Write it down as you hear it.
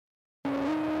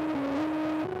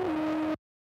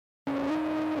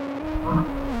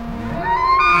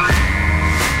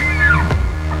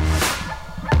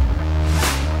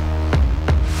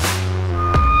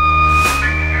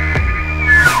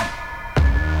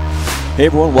Hey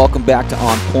everyone, welcome back to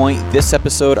On Point. This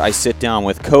episode, I sit down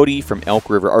with Cody from Elk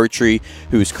River Archery,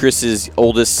 who's Chris's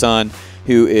oldest son,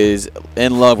 who is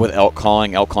in love with elk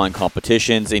calling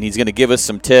competitions, and he's going to give us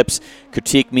some tips,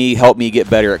 critique me, help me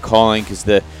get better at calling, because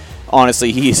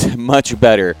honestly, he's much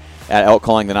better at elk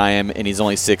calling than I am, and he's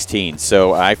only 16.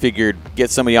 So I figured get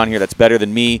somebody on here that's better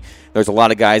than me. There's a lot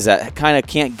of guys that kind of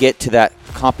can't get to that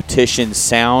competition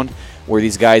sound, where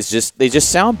these guys just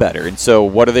sound better. And so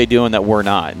what are they doing that we're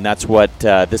not? And that's what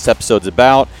this episode's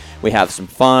about. We have some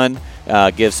fun,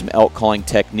 give some elk calling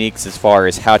techniques as far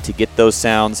as how to get those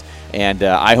sounds, and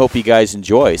I hope you guys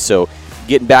enjoy. So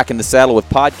getting back in the saddle with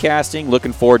podcasting,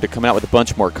 looking forward to coming out with a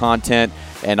bunch more content,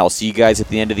 and I'll see you guys at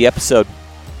the end of the episode.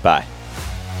 Bye.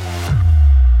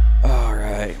 All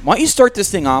right. Why don't you start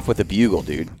this thing off with a bugle,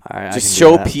 dude? All right, just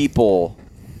show people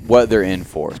what they're in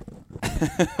for.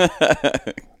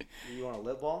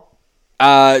 Lip ball?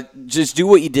 Just do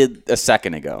what you did a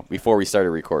second ago before we started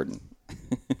recording.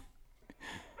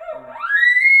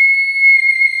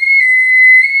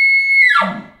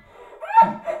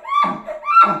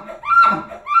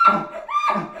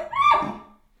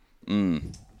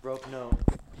 Broke note.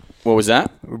 What was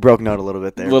that? We broke note a little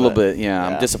bit there. A little bit, yeah.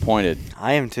 I'm disappointed.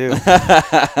 I am too.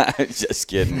 Just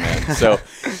kidding, man. So,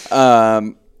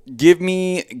 give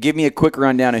me a quick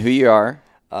rundown of who you are.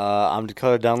 I'm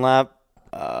Dakota Dunlap.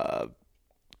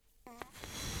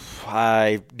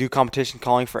 I do competition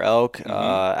calling for elk.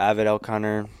 Avid elk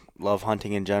hunter. Love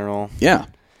hunting in general. Yeah.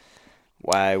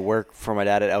 I work for my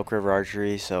dad at Elk River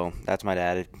Archery, so that's my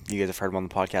dad. You guys have heard him on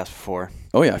the podcast before.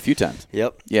 Oh, yeah, a few times.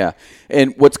 Yep. Yeah.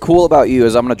 And what's cool about you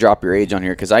is I'm going to drop your age on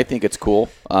here because I think it's cool.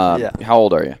 Yeah. How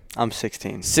old are you? I'm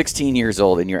 16. 16 years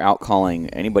old, and you're out calling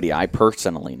anybody I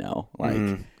personally know.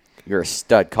 Like, you're a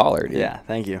stud caller, dude. Yeah,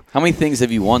 thank you. How many things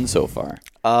have you won so far?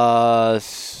 4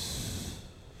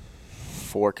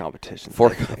 competitions.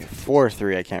 4 4 or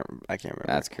 3. I can't remember.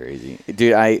 That's crazy.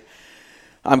 Dude,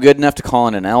 I'm good enough to call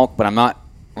in an elk, but I'm not,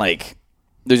 like,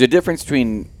 there's a difference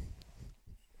between,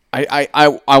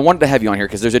 I wanted to have you on here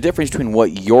because there's a difference between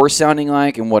what you're sounding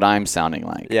like and what I'm sounding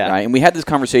like. Yeah. Right? And we had this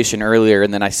conversation earlier,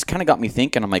 and then I kind of got me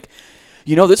thinking, I'm like,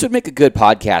 this would make a good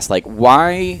podcast. Like,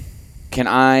 why can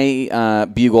I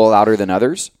bugle louder than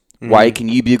others? Mm-hmm. Why can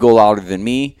you bugle louder than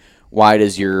me? Why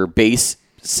does your bass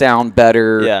sound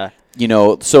better? Yeah.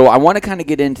 So I want to kind of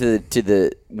get into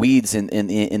the weeds in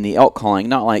the elk calling,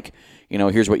 not like,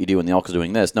 here's what you do when the elk is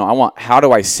doing this. No, how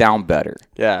do I sound better?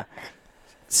 Yeah.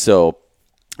 So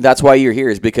that's why you're here,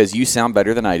 is because you sound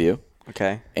better than I do.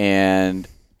 Okay. And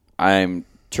I'm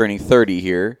turning 30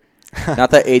 here.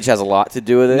 Not that age has a lot to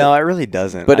do with it. No, it really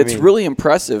doesn't. But it's really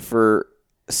impressive for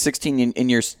 16,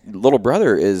 and your little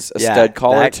brother is a stud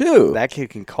caller too. That kid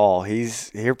can call. He's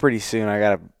here pretty soon. I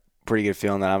got a pretty good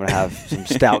feeling that I'm going to have some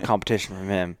stout competition from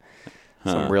him.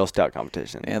 Some real stout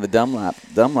competition. Yeah, the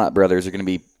Dunlap brothers are going to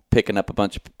be picking up a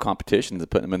bunch of competitions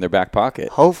and putting them in their back pocket.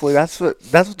 Hopefully, that's what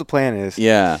the plan is.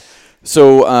 Yeah.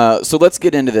 So let's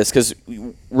get into this, because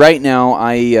right now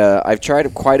I've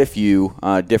tried quite a few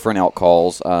different elk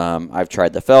calls. I've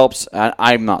tried the Phelps.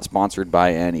 I'm not sponsored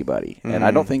by anybody, and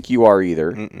I don't think you are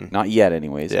either. Not yet,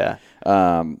 anyways. Yeah.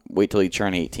 Wait till you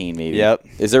turn 18, maybe. Yep.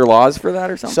 Is there laws for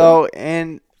that or something? So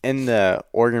in the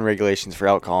Oregon regulations for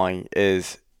elk calling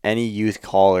is any youth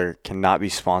caller cannot be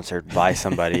sponsored by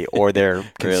somebody or they're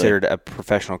considered a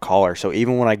professional caller. So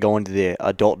even when I go into the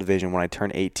adult division when I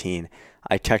turn 18,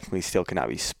 I technically still cannot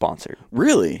be sponsored.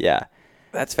 Really? Yeah.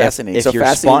 That's fascinating.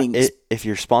 If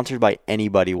you're sponsored by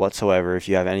anybody whatsoever, if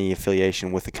you have any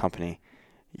affiliation with the company,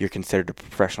 you're considered a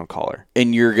professional caller.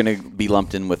 And you're going to be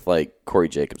lumped in with, like, Corey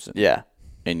Jacobson. Yeah.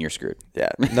 And you're screwed. Yeah.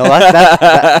 No,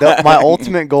 my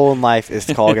ultimate goal in life is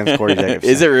to call against Corey Jacobson.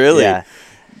 Is it really? Yeah.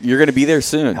 You're going to be there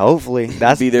soon. Hopefully.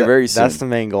 Be there very soon. That's the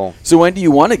main goal. So when do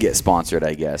you want to get sponsored,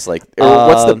 I guess? Like, or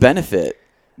what's the benefit?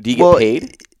 Do you get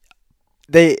paid?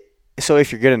 So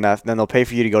if you're good enough, then they'll pay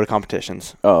for you to go to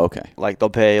competitions. Oh, okay. Like, they'll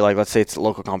pay, like, let's say it's a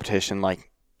local competition, like,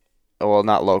 well,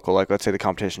 not local. Like, let's say the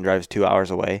competition drives 2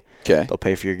 hours away. Okay. They'll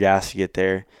pay for your gas to get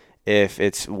there. If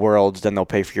it's Worlds, then they'll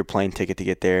pay for your plane ticket to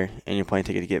get there and your plane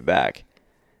ticket to get back.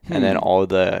 And then all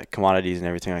the commodities and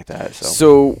everything like that.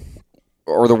 So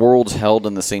are the Worlds held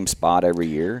in the same spot every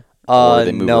year?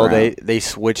 No, they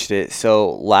switched it.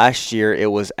 So last year it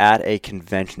was at a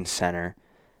convention center.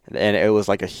 And it was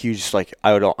like a huge, it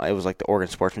was like the Oregon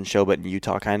Sportsman Show, but in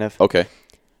Utah kind of. Okay.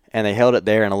 And they held it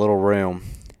there in a little room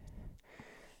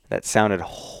that sounded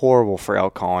horrible for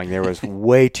elk calling. There was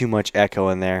way too much echo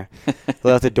in there. They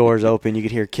left the doors open. You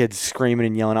could hear kids screaming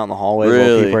and yelling out in the hallways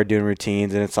while people are doing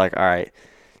routines. And it's like, all right,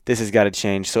 this has got to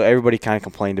change. So everybody kind of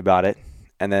complained about it.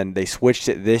 And then they switched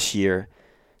it this year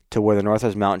to where the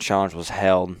Northwest Mountain Challenge was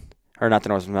held, or not the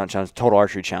North Mountain Challenge, Total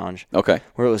Archery Challenge, Okay.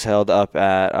 where it was held up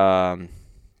at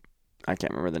I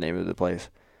can't remember the name of the place,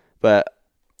 but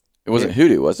It wasn't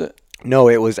Hoodoo, was it? no,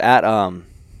 it was at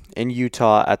in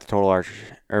Utah at the Total Archery,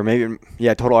 or maybe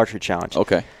Total Archery Challenge.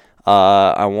 Okay.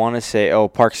 I want to say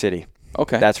Park City.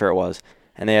 Okay. That's where it was,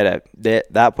 and they had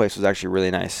that place was actually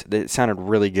really nice. It sounded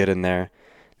really good in there.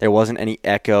 There wasn't any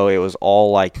echo. It was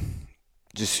all like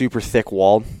just super thick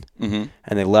walled, Mm-hmm.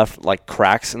 and they left like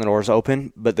cracks in the doors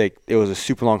open, but it was a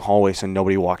super long hallway, so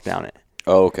nobody walked down it.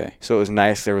 Oh, okay. So it was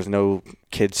nice. There was no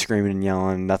kids screaming and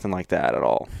yelling, nothing like that at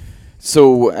all.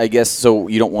 So I guess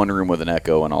you don't want a room with an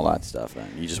echo and all that stuff. Then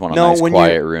you just want a nice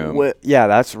quiet room. Yeah,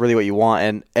 that's really what you want.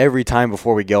 And every time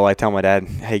before we go, I tell my dad,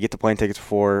 "Hey, get the plane tickets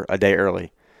for a day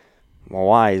early." Well,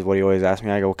 why is what he always asks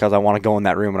me. I go, because I want to go in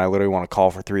that room and I literally want to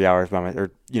call for 3 hours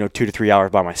 2 to 3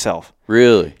 hours by myself.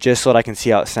 Really? Just so that I can see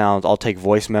how it sounds. I'll take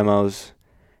voice memos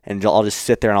and I'll just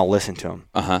sit there and I'll listen to them.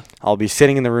 Uh-huh. I'll be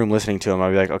sitting in the room listening to them.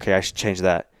 I'll be like, okay, I should change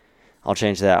that. I'll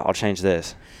change that. I'll change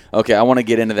this. Okay, I want to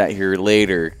get into that here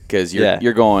later because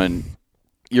you're going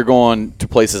to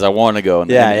places I want to go in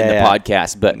the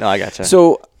podcast. But no, I gotcha.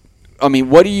 So, I mean,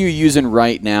 what are you using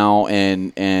right now,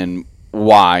 and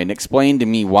why? And explain to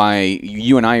me why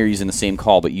you and I are using the same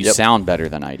call, but you sound better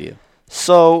than I do.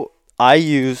 So I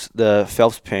use the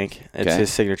Phelps Pink. It's Okay. his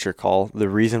signature call. The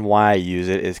reason why I use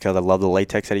it is because I love the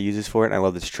latex that he uses for it, and I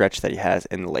love the stretch that he has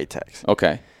in the latex.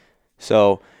 Okay.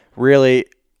 So really,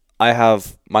 I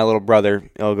have my little brother.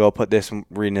 He'll go put this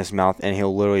reed in his mouth, and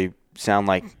he'll literally sound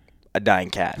like a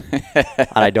dying cat. And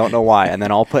I don't know why. And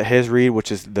then I'll put his reed,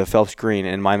 which is the Phelps Green,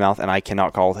 in my mouth, and I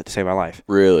cannot call with it to save my life.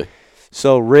 Really?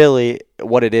 So really,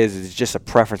 what it is just a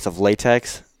preference of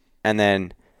latex, and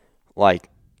then like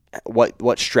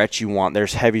what stretch you want.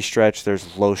 There's heavy stretch,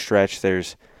 there's low stretch,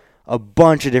 there's a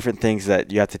bunch of different things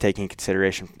that you have to take in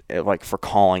consideration, like for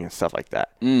calling and stuff like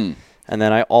that. Mm. And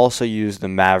then I also use the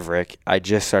Maverick. I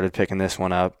just started picking this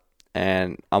one up,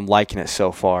 and I'm liking it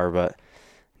so far, but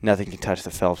nothing can touch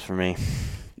the Phelps for me.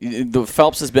 The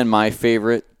Phelps has been my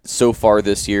favorite so far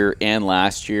this year and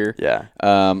last year. Yeah.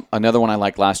 Another one I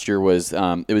liked last year was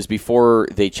it was before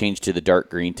they changed to the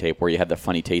dark green tape where you had the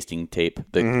funny tasting tape,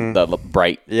 the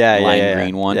bright lime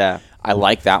green one. Yeah. I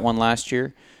liked that one last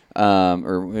year,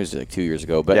 or it was like 2 years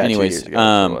ago. But Yeah, 2 anyways, years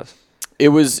ago,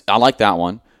 I liked that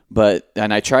one.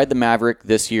 And I tried the Maverick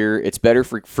this year. It's better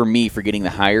for me for getting the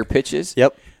higher pitches.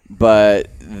 Yep. But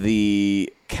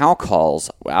the cow calls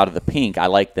out of the Pink, I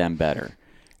like them better.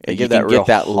 They You give can that real get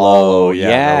that hollow, low.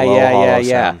 yeah, the low hollow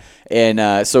sound.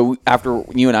 And so after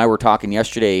you and I were talking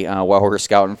yesterday while we were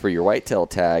scouting for your whitetail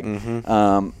tag,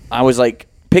 I was like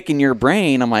picking your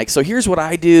brain. I'm like, so here's what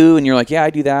I do, and you're like, yeah,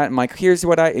 I do that. I'm like, here's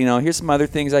what here's some other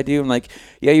things I do. I'm like,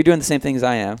 yeah, you're doing the same things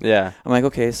I am. Yeah. I'm like,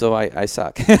 okay, so I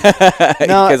suck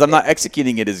because I'm not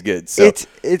executing it as good. So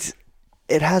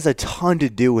It has a ton to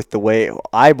do with the way,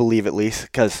 I believe at least,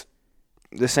 because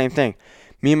the same thing.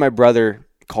 Me and my brother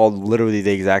called literally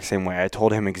the exact same way. I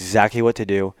told him exactly what to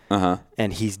do,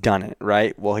 and he's done it,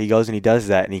 right? Well, he goes and he does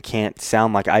that, and he can't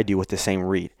sound like I do with the same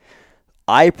reed.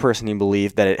 I personally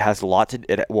believe that it has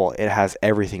it has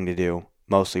everything to do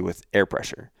mostly with air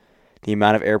pressure. The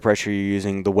amount of air pressure you're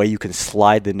using, the way you can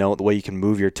slide the note, the way you can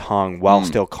move your tongue while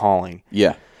still calling.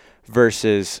 Yeah.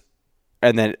 Versus,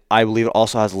 and then I believe it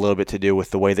also has a little bit to do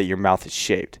with the way that your mouth is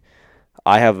shaped.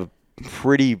 I have a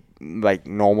pretty like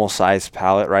normal sized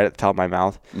palate right at the top of my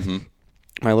mouth. Mm-hmm.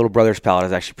 My little brother's palate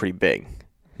is actually pretty big.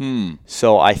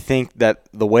 So I think that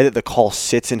the way that the call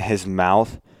sits in his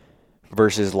mouth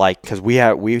versus like, because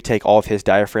we take all of his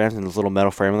diaphragms in this little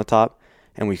metal frame on the top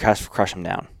and we crush them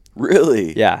down.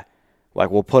 Really? Yeah. Like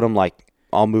we'll put them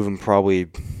I'll move them probably,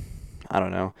 I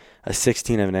don't know, a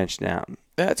 16th of an inch down.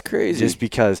 That's crazy. Just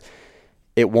because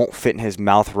it won't fit in his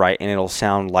mouth right and it'll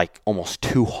sound like almost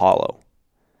too hollow.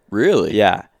 Really?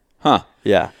 Yeah. Huh.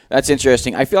 Yeah. That's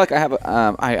interesting. I feel like I have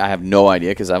I have no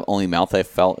idea because the only mouth I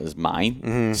felt is mine.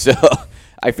 Mm-hmm. So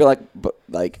I feel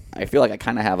like I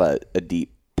kind of have a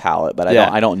deep palate, but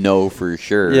I don't know for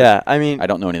sure. Yeah. I mean, I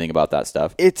don't know anything about that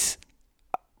stuff. It's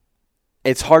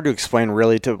hard to explain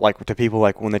really to people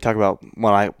like when they talk about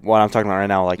what I'm talking about right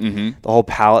now, like the whole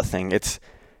palate thing. It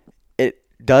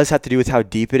does have to do with how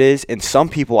deep it is, and some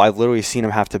people I've literally seen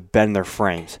them have to bend their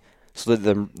frames so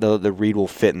that the reed will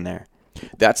fit in there.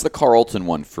 That's the Carlton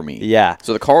one for me. Yeah.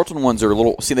 So the Carlton ones are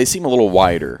they seem a little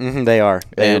wider. Mm-hmm, they are.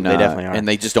 They definitely are. And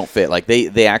they just don't fit. Like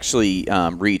they actually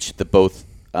reach the both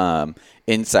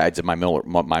insides of my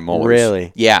molars.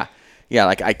 Really? Yeah. Yeah.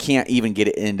 Like I can't even get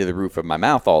it into the roof of my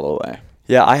mouth all the way.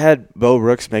 Yeah, I had Bo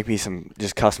Brooks make me some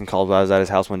just custom calls while I was at his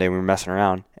house one day. We were messing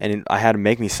around, and I had him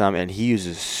make me some, and he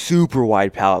uses super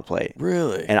wide pallet plate.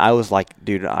 Really? And I was like,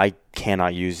 dude, I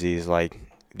cannot use these. Like,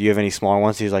 do you have any smaller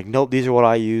ones? He was like, nope, these are what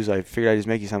I use. I figured I'd just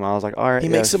make you some. I was like, all right. He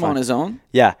makes them on his own?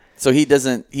 Yeah. So he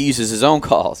uses his own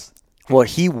calls. Well,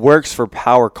 he works for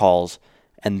Power Calls,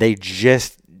 and they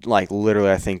just, like,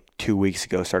 literally, I think 2 weeks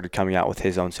ago started coming out with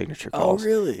his own signature calls. Oh,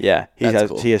 really? Yeah. That's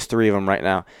cool. He has 3 of them right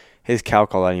now. His cow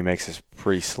call that he makes is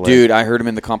pretty slick. Dude, I heard him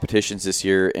in the competitions this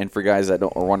year, and for guys that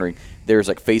are wondering, there's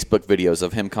like Facebook videos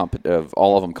of him of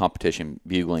all of them competition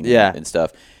bugling and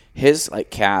stuff. His like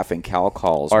calf and cow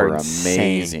calls were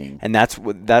amazing, and that's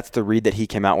the reed that he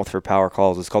came out with for Power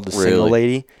Calls. It's called the Single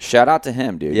Lady. Shout out to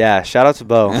him, dude. Yeah, shout out to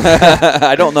Bo.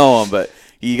 I don't know him, but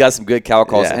he got some good cow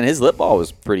calls, and his lip ball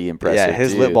was pretty impressive. Yeah,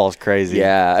 his lip ball is crazy.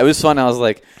 Yeah, it was fun. I was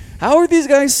like, how are these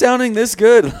guys sounding this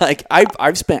good? Like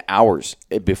I've spent hours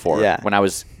before when I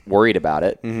was worried about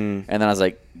it, and then I was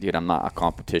like, dude, I'm not a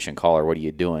competition caller. What are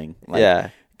you doing?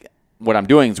 Like, what I'm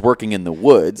doing is working in the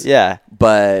woods. Yeah,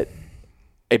 but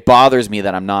it bothers me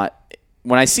that I'm not.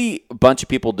 When I see a bunch of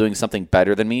people doing something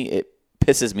better than me, it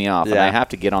pisses me off, and I have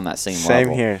to get on that same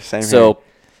level. Same here. So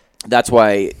that's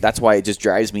why it just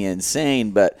drives me insane.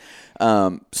 But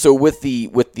so with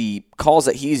the calls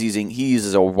that he's using, he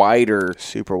uses a wider,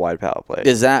 super wide pallet plate.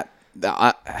 Is that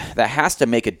has to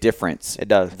make a difference? It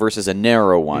does versus a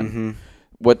narrow one.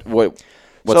 What's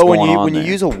so going on when you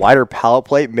use a wider pallet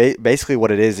plate, basically what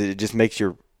it is, it just makes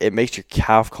your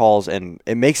calf calls, and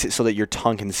it makes it so that your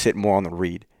tongue can sit more on the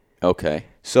reed. Okay.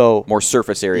 So more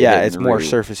surface area. Yeah, it's more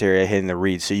surface area hitting the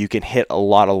reed, so you can hit a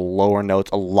lot of lower notes,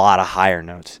 a lot of higher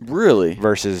notes. Really?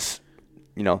 Versus,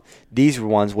 these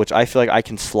ones, which I feel like I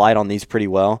can slide on these pretty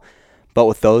well, but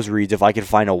with those reeds, if I could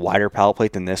find a wider pallet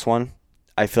plate than this one,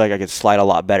 I feel like I could slide a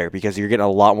lot better because you're getting a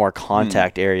lot more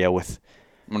contact area with.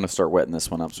 I'm gonna start wetting this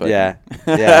one up. So yeah.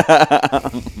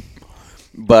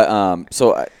 But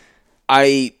so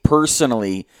I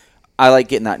personally, I like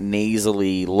getting that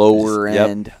nasally lower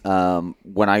end.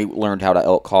 When I learned how to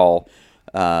elk call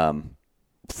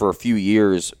for a few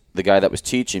years, the guy that was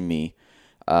teaching me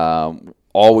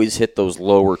always hit those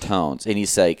lower tones. And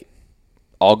he's like,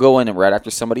 I'll go in and right after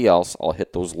somebody else, I'll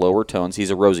hit those lower tones. He's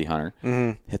a Rosie hunter.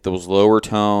 Hit those lower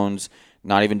tones,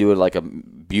 not even do it like a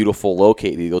beautiful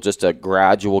locate bugle, just a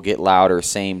gradual get louder,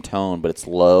 same tone, but it's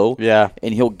low. Yeah.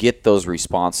 And he'll get those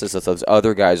responses that those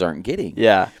other guys aren't getting.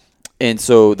 Yeah. And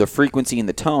so the frequency and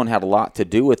the tone had a lot to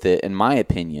do with it, in my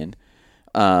opinion.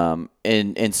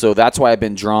 And so that's why I've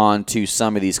been drawn to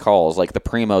some of these calls. Like the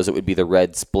Primos, it would be the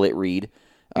red split reed.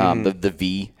 The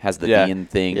V has the V in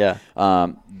thing. Yeah.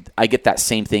 I get that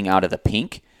same thing out of the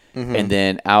pink. And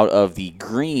then out of the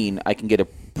green, I can get a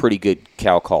pretty good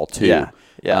cow call too.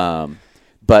 Yeah.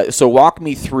 But so walk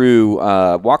me through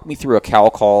a cow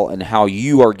call and how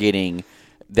you are getting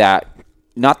that,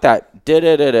 not that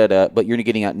da-da-da-da-da, but you're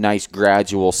getting a nice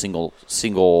gradual single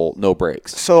no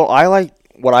breaks. So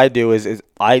what I do is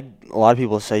a lot of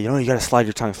people say, you got to slide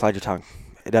your tongue.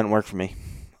 It doesn't work for me.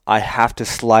 I have to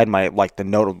slide my, like, the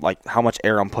note of, like, how much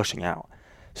air I'm pushing out.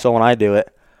 So when I do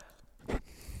it,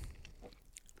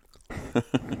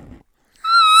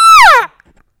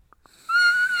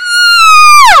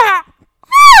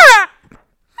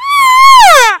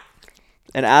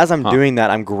 and as I'm doing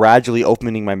that, I'm gradually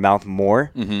opening my mouth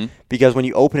more. Because when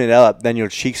you open it up, then your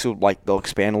cheeks will, they'll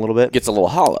expand a little bit. Gets a little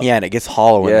hollow. Yeah, and it gets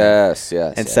hollow. Yes.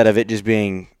 Instead of it just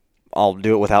being, I'll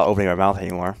do it without opening my mouth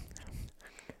anymore.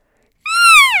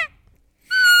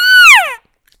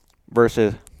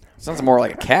 Versus, sounds more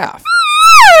like a calf.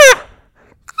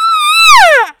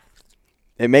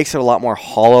 It makes it a lot more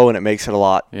hollow, and it makes it a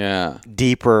lot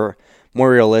deeper, more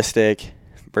realistic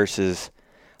versus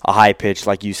a high pitch,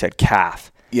 like you said,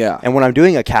 calf. Yeah. And when I'm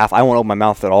doing a calf, I won't open my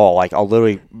mouth at all. Like, I'll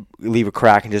literally leave a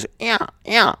crack and just,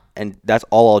 and that's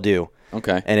all I'll do.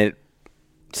 Okay. And it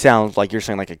sounds like you're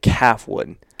saying like a calf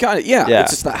would. Got it. Yeah.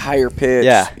 It's just that higher pitch.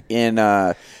 Yeah. And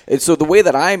so the way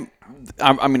that I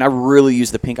really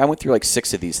use the pink. I went through like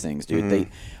 6 of these things, dude.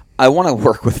 I want to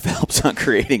work with Phelps on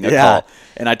creating a call.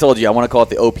 And I told you I want to call it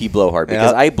the OP blowhard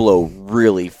because I blow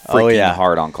really freaking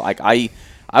hard on call. Like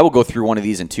I will go through one of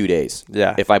these in 2 days.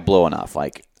 Yeah. If I blow enough.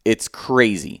 Like, it's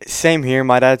crazy. Same here.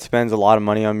 My dad spends a lot of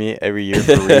money on me every year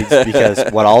for reeds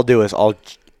because what I'll do is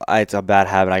it's a bad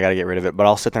habit. I got to get rid of it. But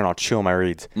I'll sit there and I'll chew on my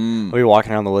reeds. I'll be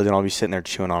walking around the woods and I'll be sitting there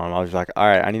chewing on them. I'll be like, all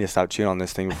right, I need to stop chewing on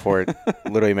this thing before it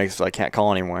literally makes it so I can't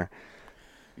call anymore.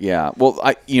 Yeah. Well,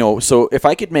 so if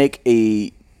I could make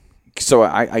so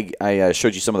I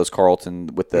showed you some of those Carlton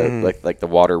with the like the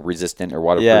water resistant or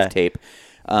waterproof tape.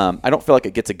 I don't feel like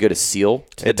it gets a good seal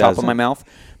to the top of my mouth.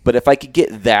 But if I could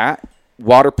get that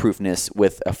waterproofness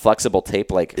with a flexible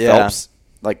tape like Phelps.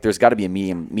 Like there's got to be a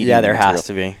medium. Yeah, there material. has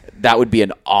to be. That would be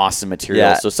an awesome material.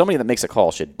 Yeah. So somebody that makes a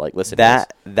call should like listen.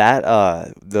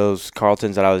 Those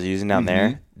Carltons that I was using down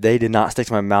there, they did not stick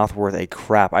to my mouth worth a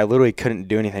crap. I literally couldn't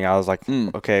do anything. I was like,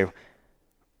 okay,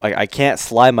 like I can't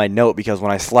slide my note because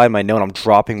when I slide my note, I'm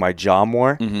dropping my jaw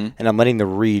more, and I'm letting the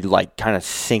reed like kind of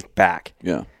sink back.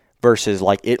 Yeah. Versus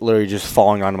like it literally just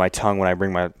falling onto my tongue when I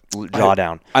bring my jaw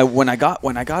down. When I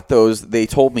got those, they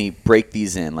told me break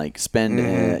these in, like spend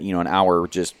an hour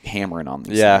just hammering on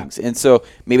these things. And so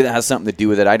maybe that has something to do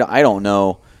with it. I don't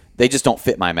know. They just don't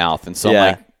fit my mouth, and so I'm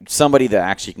like, somebody that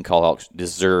actually can call out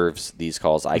deserves these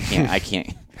calls. I can't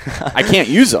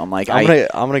use them. Like I'm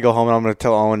gonna go home and I'm gonna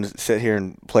tell Owen to sit here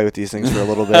and play with these things for a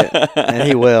little bit, and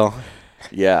he will.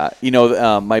 Yeah,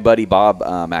 my buddy Bob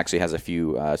actually has a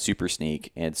few Super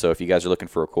Sneak, and so if you guys are looking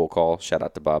for a cool call, shout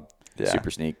out to Bob. Yeah.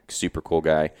 Super Sneak, super cool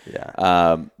guy.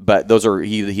 Yeah. But those are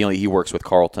he works with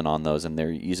Carlton on those, and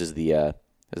he uses the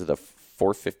is it the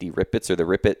 450 Ripets or the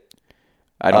Ripet?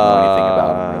 I don't know anything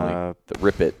about them really. The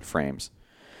Ripet frames.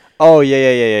 Oh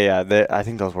yeah. I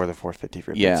think those were the 450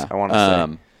 Ripets. Yeah, I want to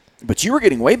say. But you were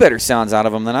getting way better sounds out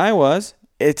of them than I was.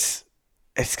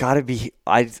 It's got to be.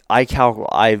 Let's put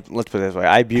it this way.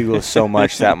 I bugle so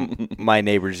much that my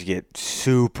neighbors get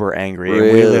super angry. Really?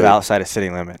 And we live outside of city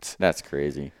limits. That's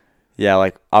crazy. Yeah,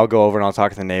 like I'll go over and I'll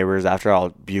talk to the neighbors after I'll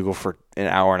bugle for an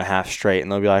hour and a half straight,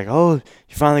 and they'll be like, "Oh,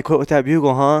 you finally quit with that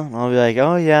bugle, huh?" And I'll be like,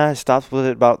 "Oh yeah, I stopped with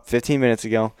it about 15 minutes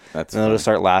ago." And they'll just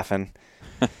start laughing.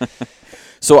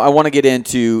 So I want to get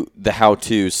into the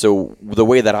how-to. So the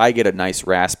way that I get a nice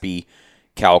raspy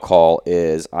cow call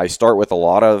is I start with a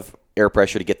lot of air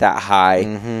pressure to get that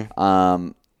high.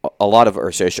 A lot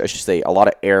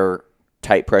of air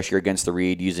tight pressure against the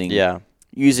reed using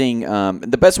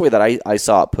the best way that I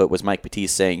saw it put was Mike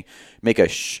Batiste saying make a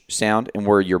shh sound, and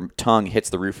where your tongue hits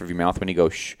the roof of your mouth when you go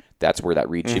shh, that's where that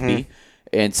reed should be.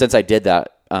 And since I did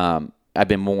that, I've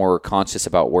been more conscious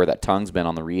about where that tongue's been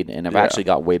on the reed, and I've actually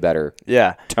got way better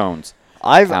tones.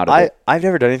 I've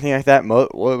never done anything like that.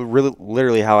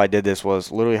 Literally how I did this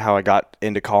was literally how I got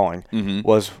into calling.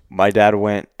 Was my dad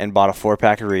went and bought a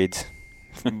 4-pack of reeds.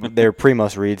 They were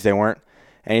Primos reeds. They weren't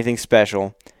anything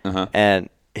special. And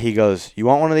he goes, "You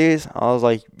want one of these?" I was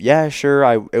like, "Yeah, sure."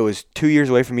 It was 2 years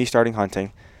away from me starting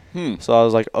hunting. So I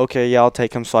was like, "Okay, yeah, I'll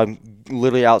take him." So I'm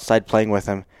literally outside playing with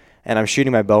him, and I'm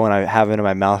shooting my bow, and I have it in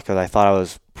my mouth because I thought I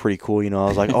was pretty cool. I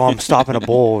was like, "Oh, I'm stopping a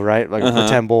bull, right? Like a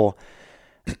pretend bull."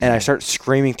 And I start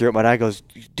screaming through it. My dad goes,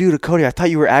 "Dude, Cody, I thought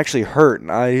you were actually hurt."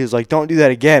 And he was like, "Don't do that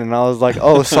again." And I was like,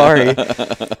 "Oh, sorry."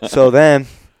 So then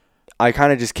I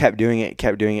kind of just kept doing it.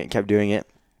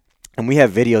 And we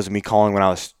have videos of me calling when I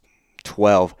was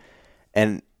 12.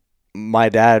 And my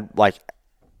dad,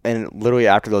 and literally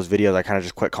after those videos, I kind of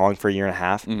just quit calling for a year and a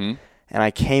half. And I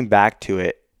came back to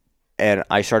it, and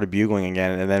I started bugling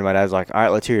again. And then my dad's like, "All right,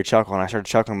 let's hear your chuckle." And I started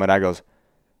chuckling. My dad goes,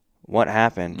 "What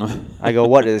happened?" I go,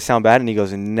 "What, did it sound bad?" And he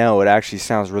goes, "No, it actually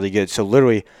sounds really good." So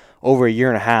literally over a year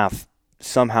and a half,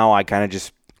 somehow I kind of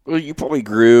just... Well, you probably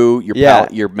grew,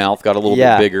 your mouth got a little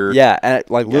bit bigger. Yeah, and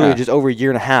literally just over a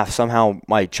year and a half, somehow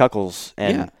my chuckles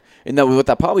and... And what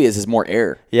that probably is more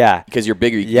air. Yeah. Because you're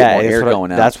bigger, you get more air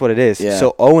going out. That's what it is. Yeah.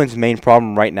 So Owen's main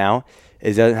problem right now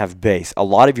is it doesn't have bass. A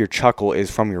lot of your chuckle is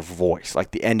from your voice.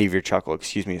 Like the end of your chuckle,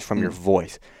 is from your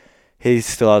voice. He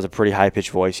still has a pretty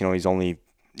high-pitched voice. He's only...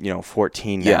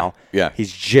 14 now. Yeah.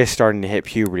 He's just starting to hit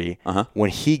puberty. When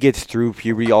he gets through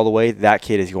puberty all the way, that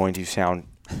kid is going to sound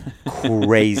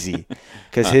crazy.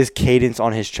 Because his cadence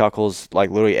on his chuckles,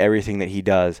 like literally everything that he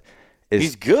does,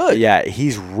 he's good. Yeah,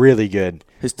 he's really good.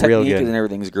 His technique and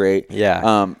everything's great. Yeah.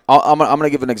 I'm gonna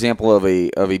give an example of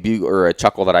a bugle or a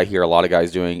chuckle that I hear a lot of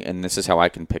guys doing, and this is how I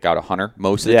can pick out a hunter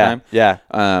most of the time. Yeah.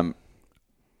 I'll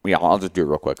just do it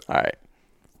real quick. All right.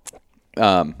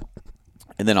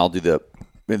 And then I'll do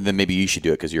and then maybe you should do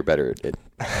it because you're better at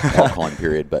call calling.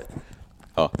 Period. But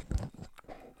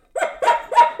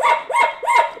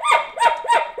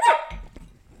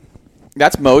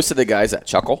that's most of the guys that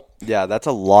chuckle. Yeah, that's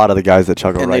a lot of the guys that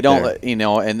chuckle. And right they don't,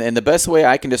 there. And the best way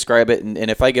I can describe it, and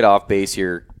if I get off base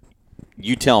here,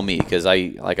 you tell me because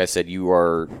like I said, you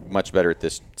are much better at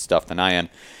this stuff than I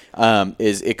am.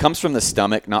 Is it comes from the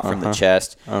stomach, not from the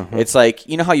chest. It's like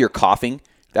how you're coughing.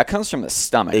 That comes from the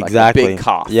stomach, exactly. Like a big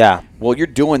cough. Yeah. Well, you're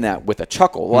doing that with a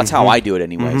chuckle. Well, that's how I do it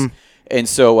anyways. And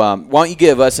so why don't you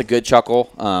give us a good chuckle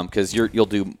because you'll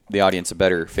do the audience a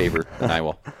better favor than I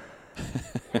will.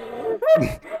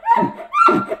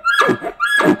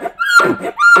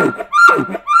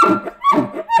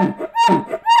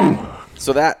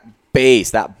 So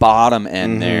base, that bottom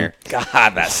end there.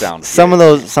 God, that sounds Some good.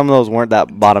 of those weren't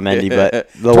that bottom endy,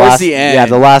 but Towards the end. Yeah,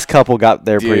 the last couple got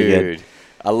there pretty Dude, good.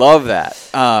 I love that.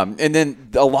 And then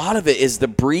a lot of it is the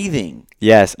breathing.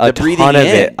 Yes, The breathing ton of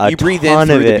in. it. You breathe in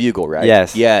through the bugle, right?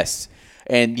 Yes.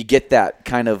 And you get that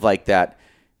kind of like that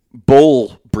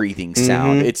bowl breathing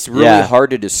sound. It's really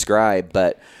hard to describe,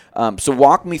 but so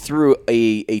walk me through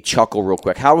a chuckle real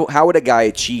quick. How would a guy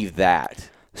achieve that?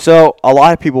 So a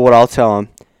lot of people, what I'll tell them,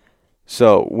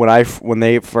 so when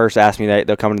they first ask me that,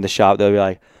 they'll come into the shop, they'll be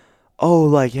like, oh,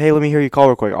 like, hey, let me hear you call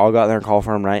real quick. I'll go out there and call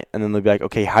for them, right? And then they'll be like,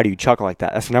 okay, how do you chuckle like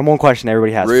that? That's the number one question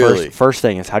everybody has. Really? First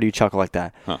thing is, how do you chuckle like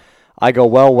that? Huh. I go,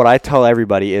 well, what I tell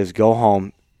everybody is go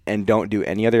home and don't do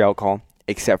any other alcohol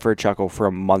except for a chuckle for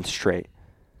a month straight.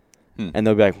 And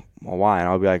they'll be like, well, why? And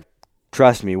I'll be like,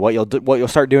 trust me, what you'll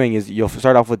start doing is you'll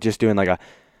start off with just doing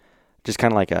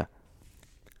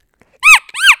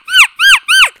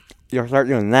you'll start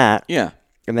doing that. Yeah.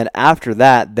 And then after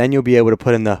that, then you'll be able to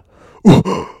put in the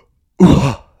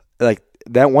like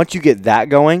that. Once you get that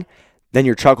going, then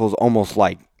your chuckle's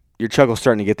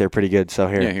starting to get there pretty good. So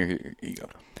here, Here you go.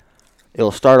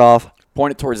 It'll start off.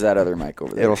 Point it towards that other mic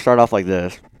over there. It'll start off like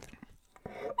this,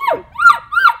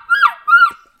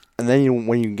 and then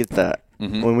when you get that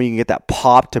when you get that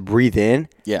pop to breathe in,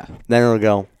 Yeah. then it'll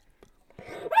go.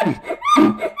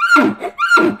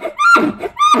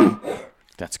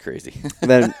 That's crazy.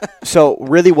 Then so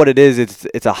really what it is,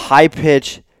 it's a high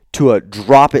pitch to a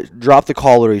drop the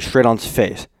call literally straight on its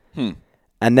face,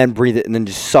 and then breathe it, and then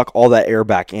just suck all that air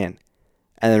back in,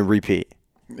 and then repeat.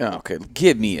 Okay,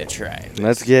 give me a try.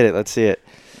 Let's get it. Let's see it.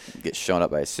 Get shown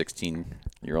up by a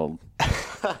 16-year-old.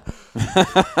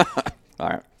 All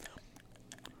right.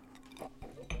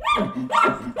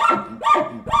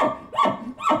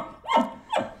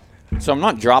 So I'm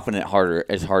not dropping it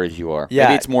as hard as you are. Yeah.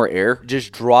 Maybe it's more air.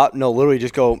 Just drop. No, literally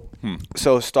just go.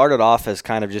 So start it off as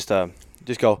kind of just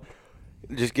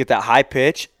get that high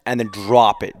pitch and then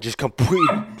drop it. Just complete.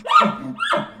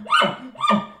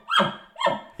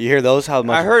 You hear those? How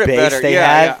much I heard it bass better. they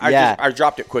Yeah, have? I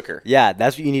dropped it quicker. Yeah,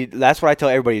 that's what you need. That's what I tell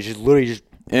everybody. Is just literally just.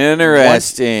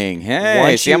 Interesting.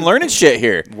 I'm learning shit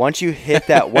here. Once you hit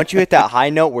that high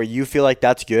note where you feel like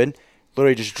that's good,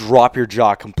 literally just drop your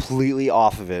jaw completely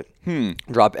off of it.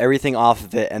 Drop everything off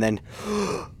of it, and then,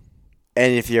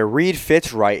 and if your reed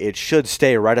fits right, it should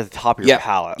stay right at the top of your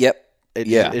palate. Yep.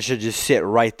 It should just sit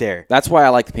right there. That's why I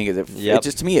like the pink. It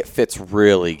just to me it fits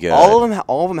really good. All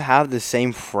of them have the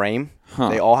same frame.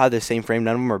 They all have the same frame.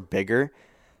 None of them are bigger.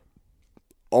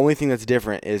 Only thing that's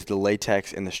different is the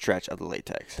latex and the stretch of the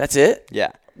latex. That's it?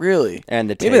 Yeah. Really? And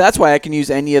the maybe that's why I can use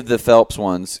any of the Phelps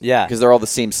ones. Yeah. Because they're all the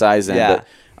same size then. Yeah.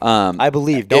 But, I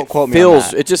believe. Don't quote me on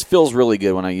that. It just feels really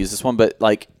good when I use this one, but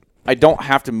like I don't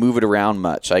have to move it around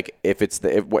much. Like if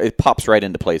it pops right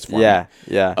into place for me.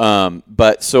 Yeah.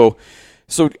 But so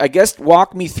I guess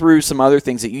walk me through some other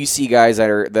things that you see guys that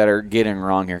are getting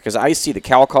wrong here, because I see the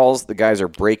cow calls. The guys are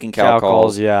breaking cow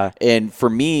calls. Yeah. And for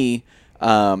me,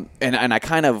 and I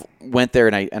kind of went there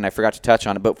and I forgot to touch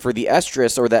on it, but for the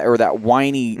estrus or that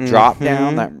whiny drop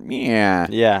down,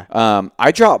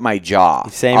 I drop my jaw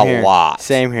a lot.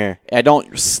 Same here. I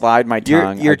don't slide my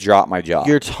tongue. I drop my jaw.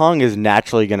 Your tongue is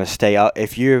naturally going to stay up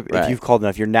if you've called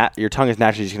enough. Your tongue is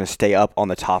naturally just going to stay up on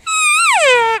the top.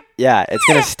 Yeah, it's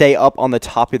going to stay up on the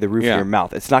top of the roof of your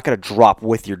mouth. It's not going to drop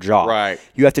with your jaw. Right.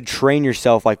 You have to train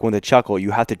yourself, like when the chuckle, you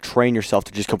have to train yourself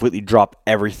to just completely drop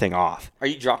everything off. Are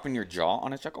you dropping your jaw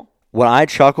on a chuckle? When I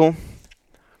chuckle,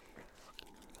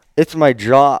 it's my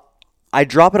jaw. I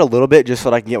drop it a little bit just so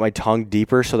that I can get my tongue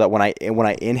deeper, so that when I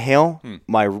inhale,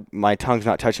 my tongue's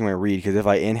not touching my reed. Because if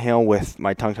I inhale with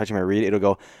my tongue touching my reed, it'll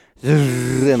go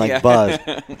and like buzz.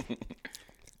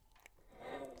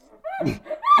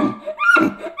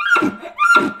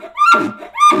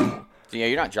 So yeah,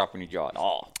 you're not dropping your jaw at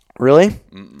all. Really?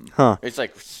 Mm-mm. Huh. It's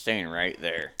like staying right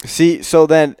there. See, so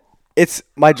then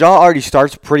my jaw already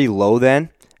starts pretty low then,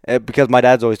 because my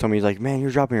dad's always told me, he's like, man,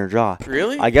 you're dropping your jaw.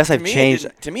 Really? I guess I've changed.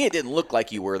 To me, it didn't look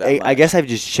like you were that much. I guess I've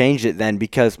just changed it then,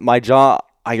 because my jaw,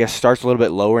 I guess, starts a little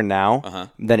bit lower now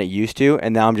than it used to,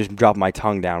 and now I'm just dropping my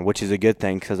tongue down, which is a good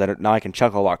thing, because now I can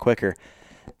chuckle a lot quicker.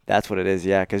 That's what it is,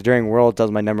 yeah. Because during Worlds, that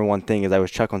was my number one thing, is I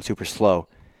was chuckling super slow.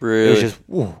 Really? It was just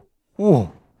whoa,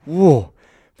 whoa, whoa.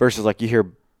 Versus like you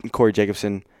hear Corey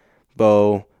Jacobson,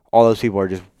 Bo, all those people are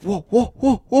just whoa, whoa,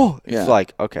 whoa, whoa. It's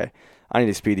like, okay, I need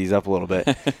to speed these up a little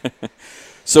bit.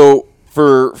 So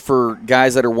for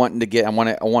guys that are wanting to get, I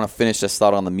want to finish this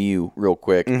thought on the Mew real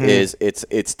quick. Is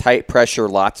it's tight pressure,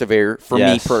 lots of air for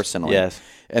me personally. Yes.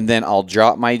 And then I'll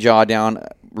drop my jaw down,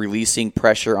 releasing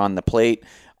pressure on the plate.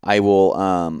 I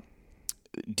will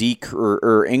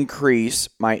or increase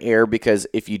my air, because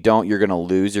if you don't, you're going to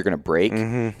lose, you're going to break.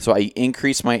 So I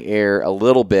increase my air a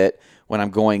little bit when I'm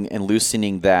going and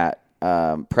loosening that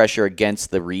pressure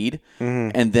against the reed,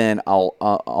 and then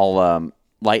I'll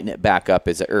lighten it back up.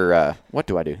 What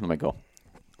do I do? Let me go.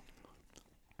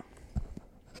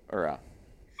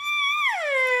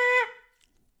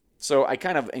 So I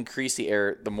kind of increase the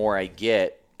air the more I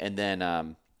get, and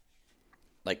then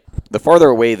like the farther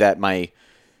away that my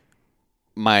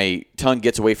tongue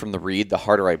gets away from the reed, the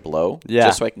harder I blow. Yeah.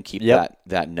 Just so I can keep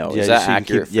that note. Yeah, Is that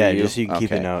accurate for you? Yeah, just so you can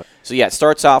keep the note. So yeah, it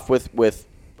starts off with,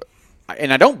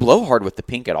 and I don't blow hard with the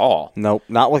pink at all. Nope,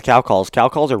 not with cow calls. Cow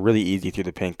calls are really easy through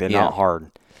the pink. They're not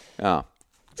hard. Oh,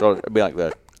 so it'd be like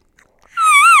that.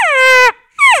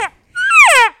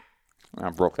 I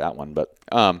broke that one, but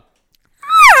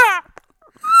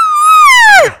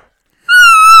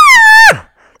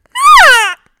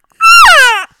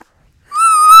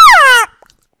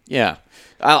yeah.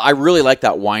 I really like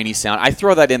that whiny sound. I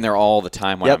throw that in there all the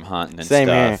time when I'm hunting and Same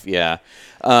stuff. here.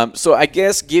 Yeah. So I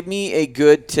guess give me a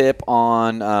good tip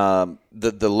on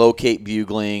the locate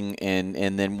bugling,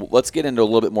 and then let's get into a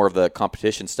little bit more of the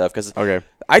competition stuff, because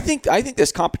I think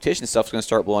this competition stuff is going to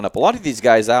start blowing up. A lot of these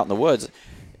guys out in the woods,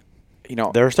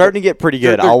 they're starting to get pretty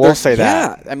good. I will say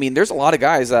that. Yeah, I mean, there's a lot of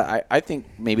guys that I think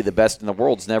maybe the best in the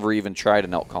world's never even tried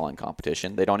an elk calling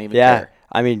competition. They don't even care.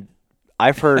 I mean,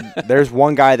 I've heard there's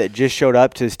one guy that just showed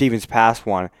up to Stevens Pass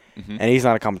one, and he's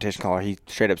not a competition caller. He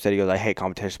straight up said, he goes, I hate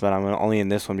competition, but I'm only in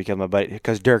this one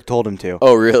because Dirk told him to.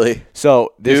 Oh, really?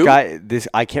 So this guy,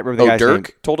 I can't remember the guy's name.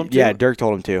 Dirk told him to? Yeah, Dirk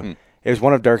told him to. It was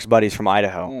one of Dirk's buddies from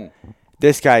Idaho.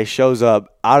 This guy shows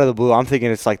up out of the blue. I'm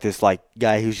thinking it's like this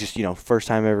guy who's just, first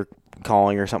time ever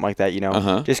calling or something like that,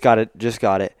 Just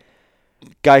got it.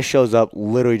 Guy shows up,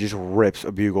 literally just rips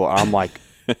a bugle. And I'm like,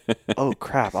 oh,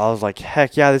 crap. I was like,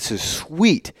 heck yeah, this is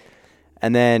sweet.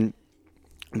 And then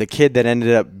the kid that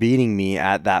ended up beating me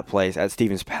at that place, at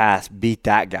Stevens Pass, beat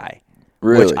that guy.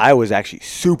 Really? Which I was actually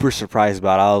super surprised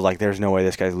about. I was like, there's no way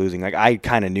this guy's losing. Like, I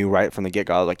kind of knew right from the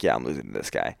get-go. I was like, yeah, I'm losing to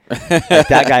this guy. Like,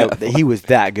 that guy, he was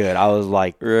that good. I was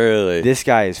like, really? This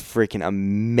guy is freaking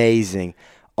amazing.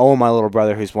 Oh, my little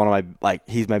brother, who's one of my,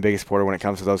 he's my biggest supporter when it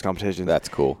comes to those competitions. That's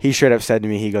cool. He straight up said to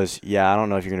me, he goes, yeah, I don't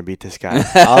know if you're going to beat this guy.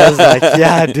 I was like,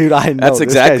 yeah, dude, I know. That's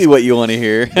exactly what you want to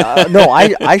hear. No,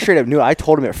 I straight up knew. I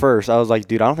told him at first. I was like,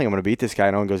 dude, I don't think I'm going to beat this guy.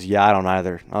 And no one goes, yeah, I don't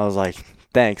either. I was like,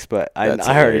 thanks, but I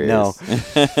already know.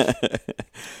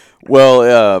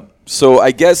 Well, so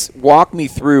I guess walk me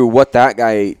through what that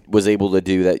guy was able to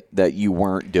do that you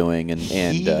weren't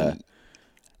doing.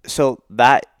 So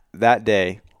that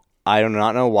day, I do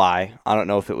not know why. I don't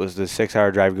know if it was the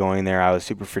 6-hour drive going there. I was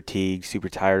super fatigued, super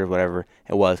tired, or whatever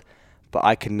it was. But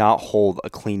I could not hold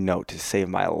a clean note to save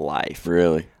my life.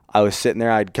 Really? I was sitting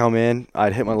there. I'd come in.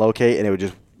 I'd hit my locate, and it would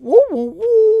just woo, woo,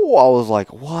 woo. I was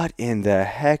like, what in the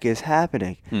heck is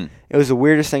happening? It was the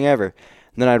weirdest thing ever.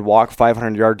 And then I'd walk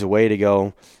 500 yards away to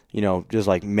go, just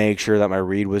like make sure that my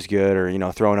reed was good,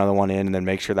 or, throw another one in and then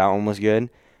make sure that one was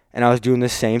good. And I was doing the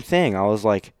same thing. I was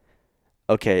like,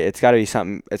 okay, it's got to be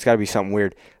something. It's got to be something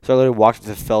weird. So I literally walked to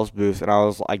the Phelps booth, and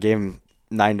I gave him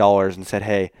 $9 and said,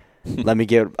 "Hey, let me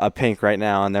get a pink right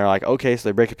now." And they're like, "Okay." So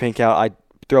they break a pink out. I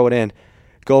throw it in,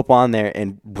 go up on there,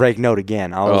 and break note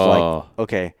again. I was like,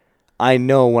 okay, I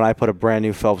know when I put a brand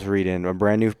new Phelps reed in, a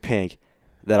brand new pink,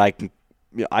 that I can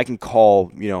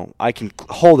call. I can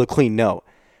hold a clean note.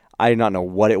 I did not know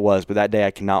what it was, but that day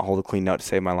I could not hold a clean note to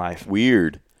save my life.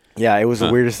 Weird. Yeah, it was the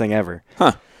weirdest thing ever.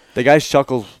 Huh. The guys'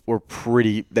 chuckles were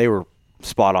they were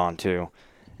spot on too.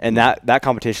 And that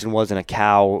competition wasn't a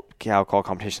cow call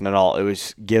competition at all. It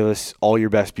was give us all your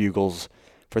best bugles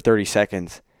for 30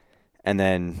 seconds and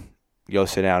then go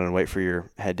sit down and wait for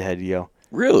your head-to-head to go.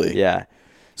 Really? Yeah.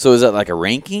 So is that like a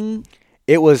ranking?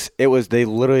 It was they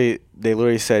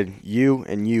literally said you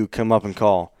and you come up and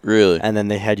call. Really? And then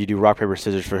they had you do rock paper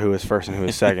scissors for who was first and who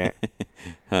was second.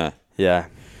 Huh. Yeah.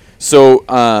 So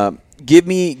Give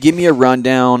me a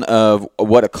rundown of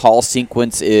what a call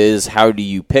sequence is. How do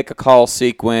you pick a call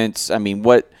sequence? I mean,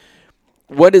 what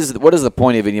is the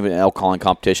point of even an elk calling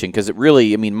competition? Because it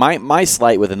really, I mean, my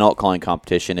slight with an elk calling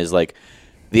competition is like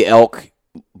the elk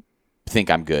think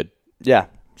I'm good. Yeah.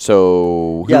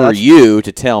 So who are you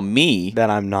to tell me that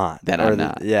I'm not? That I'm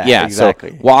not. Yeah,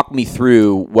 exactly. So walk me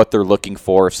through what they're looking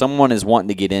for. If someone is wanting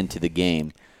to get into the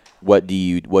game, what do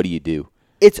you do?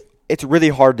 It's really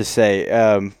hard to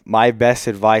say. My best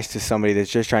advice to somebody that's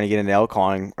just trying to get into elk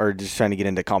calling or just trying to get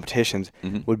into competitions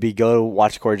would be go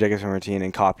watch Corey Jacobson routine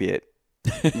and copy it.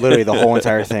 Literally the whole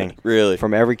entire thing. Really?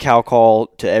 From every cow call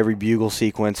to every bugle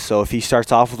sequence. So if he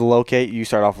starts off with a locate, you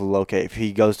start off with a locate. If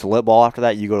he goes to lip ball after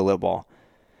that, you go to lip ball.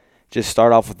 just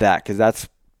start off with that, because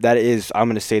that is, I'm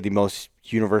going to say, the most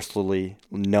universally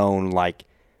known like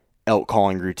elk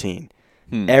calling routine.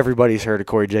 Everybody's heard of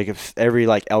Corey Jacobs. Every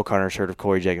like elk hunter's heard of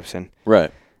Corey Jacobson.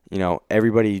 Right. You know,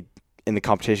 everybody in the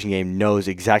competition game knows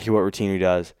exactly what routine he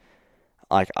does.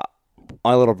 Like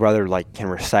my little brother like can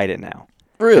recite it now.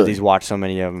 Really? Because he's watched so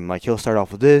many of them. Like he'll start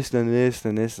off with this, then this,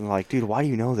 then this, and like, dude, why do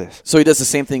you know this? So he does the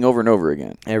same thing over and over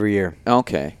again. Every year.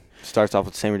 Okay. Starts off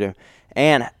with the same routine.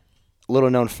 And little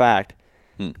known fact,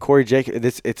 Corey Jacobson,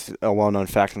 it's a well-known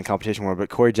fact in the competition world, but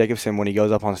Corey Jacobson, when he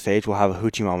goes up on stage, will have a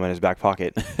hoochie mama in his back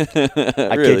pocket.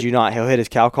 I kid you not. He'll hit his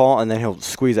cow call, and then he'll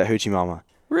squeeze that hoochie mama.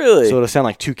 Really? So it'll sound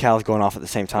like two cows going off at the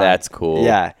same time. That's cool.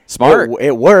 Yeah. Smart.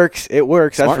 It works. It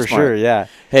works. Smart, that's for smart. sure, yeah.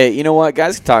 Hey, you know what?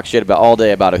 Guys can talk shit about all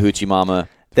day about a hoochie mama.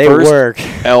 They First work.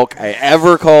 elk I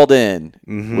ever called in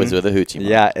was with a hoochie mama.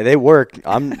 Yeah, they work.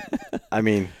 I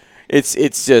mean. It's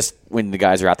just when the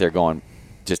guys are out there going,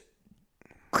 just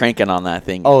cranking on that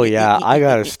thing. Oh, yeah. I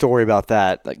got a story about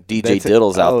that. Like DJ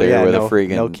Diddle's out there with a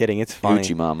freaking no kidding. It's funny.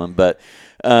 hoochie mama. But,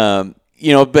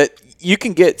 but you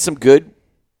can get some good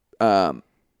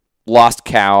lost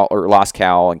cow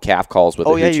and calf calls with a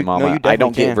hoochie mama. I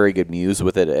don't get very good mews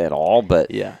with it at all,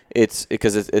 but yeah, it's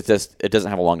because it doesn't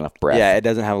have a long enough breath. Yeah, it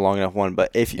doesn't have a long enough one.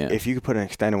 But if you could put an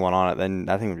extended one on it, then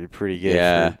I think it would be pretty good.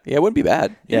 Yeah, it wouldn't be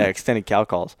bad. Yeah, extended cow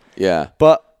calls. Yeah,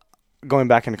 but going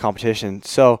back into competition,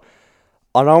 so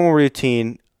a normal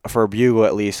routine for a bugle,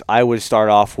 at least, I would start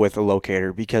off with a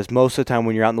locator, because most of the time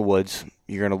when you're out in the woods,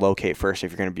 you're going to locate first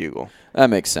if you're going to bugle. That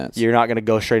makes sense. You're not going to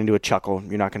go straight into a chuckle.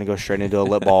 You're not going to go straight into a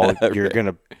lip ball.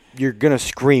 You're gonna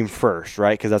scream first,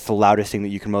 right? Because that's the loudest thing that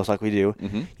you can most likely do.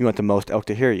 Mm-hmm. You want the most elk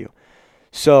to hear you.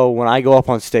 So when I go up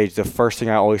on stage, the first thing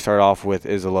I always start off with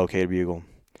is a located bugle.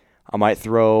 I might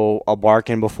throw a bark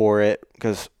in before it,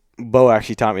 because Bo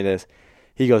actually taught me this.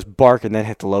 He goes, bark and then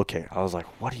hit the locate. I was like,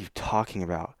 what are you talking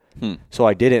about? So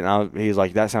I did it, and he was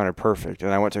like, that sounded perfect.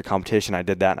 And I went to a competition, I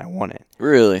did that, and I won it.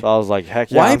 Really? So I was like,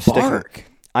 heck yeah, Why I'm sticking. bark?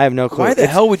 I have no clue. Why the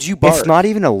hell would you bark? It's not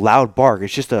even a loud bark.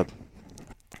 It's just a...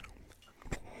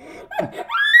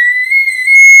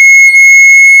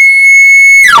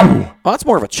 Well, that's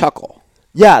more of a chuckle.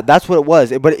 Yeah, that's what it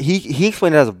was. But he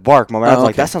explained it as a bark. My man was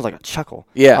like, that sounds like a chuckle.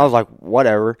 Yeah. I was like,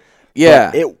 whatever.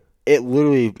 Yeah. But it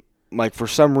literally, like, for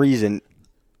some reason,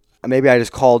 maybe I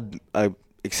just called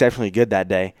exceptionally good that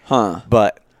day. Huh.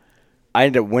 But I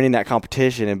ended up winning that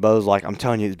competition, and Bo's like, I'm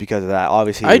telling you, it's because of that.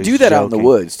 Obviously, I do that out in the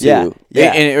woods, too.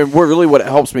 Yeah. And really what it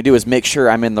helps me do is make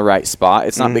sure I'm in the right spot.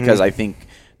 It's not because I think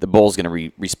the bull's going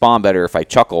to respond better if I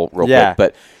chuckle real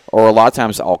quick. Or a lot of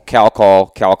times I'll cow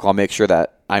call, make sure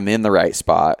that I'm in the right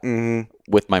spot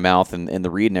with my mouth and the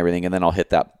reed and everything, and then I'll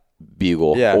hit that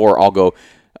bugle. Yeah. Or I'll go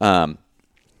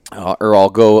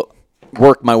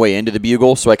work my way into the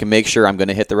bugle so I can make sure I'm going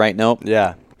to hit the right note.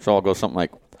 Yeah. So I'll go something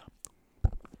like...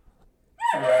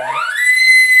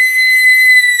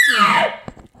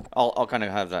 I'll kind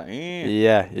of have that.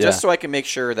 Yeah. Just so I can make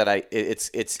sure that it's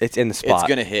in the spot. It's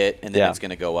going to hit, and then it's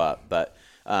going to go up. But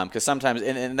because sometimes,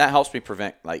 and that helps me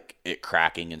prevent like it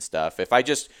cracking and stuff. If I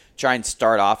just try and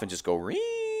start off and just go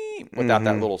without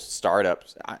that little startup,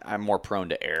 I'm more prone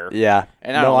to error. Yeah.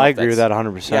 And I agree with that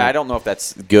 100%. Yeah, I don't know if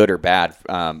that's good or bad.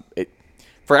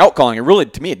 For elk calling, it really,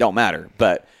 to me, it don't matter.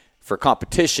 But for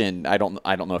competition, I don't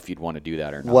know if you'd want to do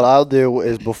that or not. What I'll do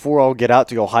is, before I'll get out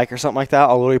to go hike or something like that,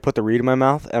 I'll literally put the reed in my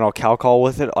mouth and I'll cow call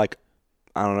with it, like,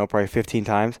 I don't know, probably 15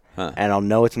 times, and I'll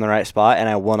know it's in the right spot, and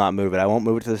I will not move it. I won't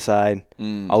move it to the side.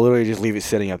 I'll literally just leave it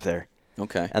sitting up there.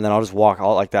 Okay. And then I'll just walk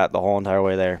out like that the whole entire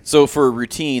way there. So for a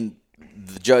routine,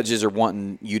 the judges are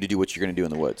wanting you to do what you're going to do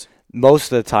in the woods.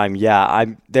 Most of the time, yeah.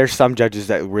 There's some judges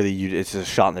that really, it's just a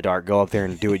shot in the dark. Go up there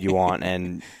and do what you want,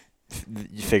 and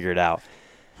you figure it out.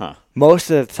 Huh. Most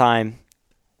of the time,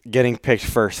 getting picked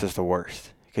first is the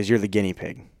worst, because you're the guinea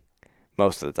pig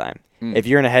most of the time. If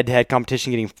you're in a head-to-head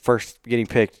competition getting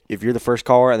picked, if you're the first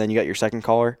caller and then you got your second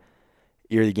caller,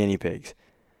 you're the guinea pigs.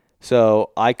 So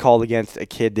I called against a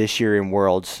kid this year in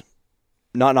Worlds,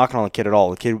 not knocking on the kid at all.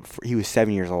 The kid, he was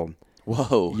 7 years old.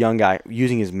 Whoa. Young guy,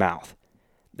 using his mouth.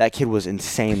 That kid was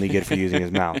insanely good for using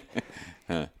his mouth.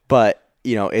 But,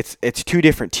 it's two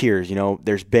different tiers.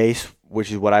 There's base,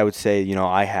 which is what I would say,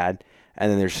 I had.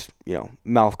 And then there's,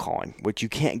 mouth calling, which you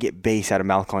can't get base out of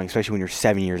mouth calling, especially when you're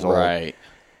 7 years old. Right.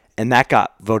 And that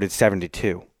got voted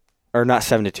 7-2. Or not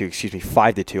 7-2, excuse me,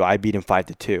 5-2. I beat him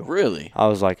 5-2. Really? I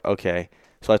was like, okay.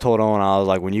 So I told Owen, I was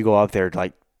like, when you go up there,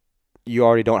 like, you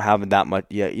already don't have that much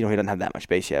yet. He doesn't have that much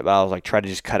base yet. But I was like, try to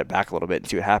just cut it back a little bit and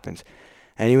see what happens.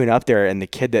 And he went up there, and the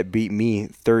kid that beat me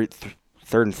third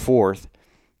and fourth,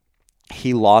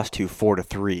 he lost to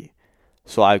 4-3.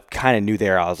 So I kind of knew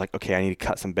there. I was like, okay, I need to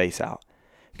cut some base out.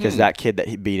 because that kid that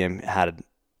he beat him had.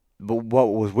 But what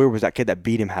was weird was that kid that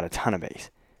beat him had a ton of base.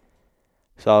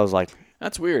 So I was like,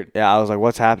 that's weird. Yeah, I was like,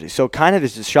 what's happening? So kind of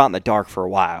it's just shot in the dark for a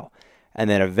while, and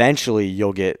then eventually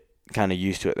you'll get kind of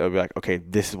used to it. They'll be like, okay,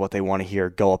 this is what they want to hear.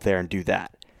 Go up there and do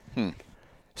that.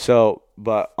 So,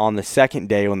 but on the second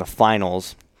day when the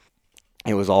finals,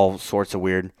 it was all sorts of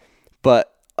weird.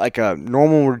 But like a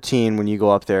normal routine when you go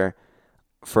up there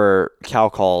for cow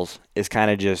calls is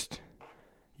kind of just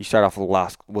you start off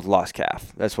with lost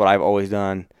calf. That's what I've always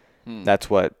done. That's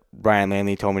what Brian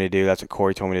Landley told me to do. That's what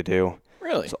Corey told me to do.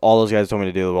 Really? So all those guys told me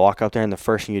to do. Walk up there, and the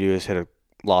first thing you do is hit a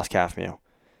lost calf meal.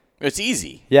 It's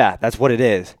easy. Yeah, that's what it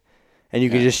is. And you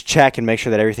can just check and make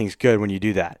sure that everything's good when you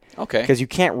do that. Okay. Because you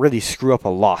can't really screw up a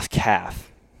lost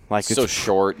calf. Like it's so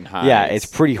short and high. Yeah, it's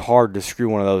pretty hard to screw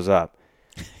one of those up.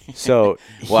 So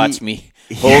watch me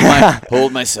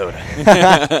hold my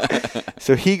soda.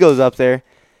 So he goes up there,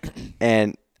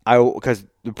 and because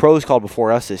the pros called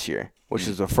before us this year, which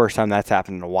is the first time that's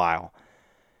happened in a while.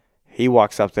 He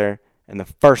walks up there, and the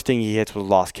first thing he hits was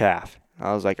lost calf.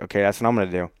 I was like, okay, that's what I'm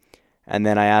going to do. And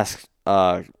then I asked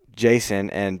Jason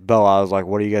and Bo, I was like,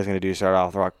 what are you guys going to do to start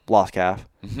off with lost calf?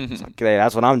 Like, okay,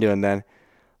 that's what I'm doing then.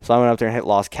 So I went up there and hit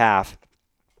lost calf.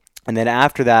 And then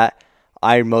after that,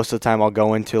 most of the time I'll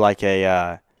go into like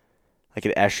an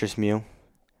estrus meal.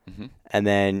 And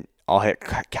then I'll hit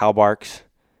cow barks.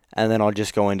 And then I'll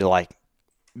just go into like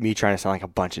me trying to sound like a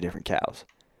bunch of different cows.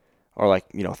 Or like,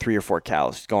 3 or 4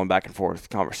 cows going back and forth,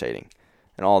 conversating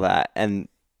and all that. And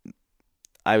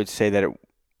I would say that it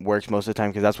works most of the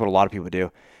time because that's what a lot of people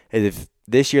do. Is if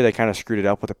this year they kind of screwed it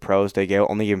up with the pros, they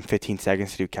only gave them 15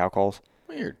 seconds to do cow calls.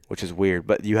 Weird. Which is weird.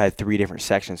 But you had 3 different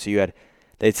sections. So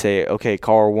they'd say, okay,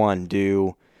 caller 1,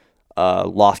 do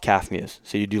lost calf mews.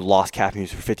 So you do lost calf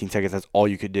mews for 15 seconds. That's all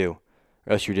you could do.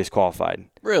 Or else you're disqualified.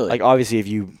 Really? Like obviously if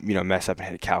you mess up and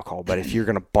hit a cow call, but if you're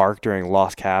gonna bark during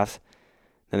lost calves,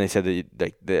 then they said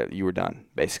that you were done,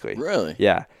 basically. Really?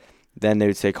 Yeah. Then they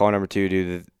would say call number 2,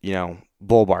 do the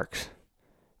bull barks.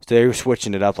 So they were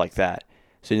switching it up like that.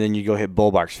 So then you go hit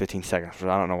bull barks 15 seconds.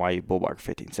 I don't know why you bull bark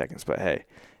 15 seconds, but hey,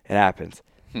 it happens.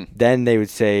 Then they would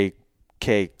say,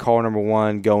 okay, call number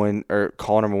 1 go into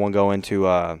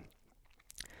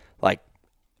like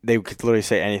they could literally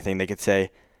say anything. They could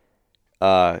say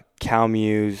cow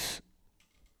mews,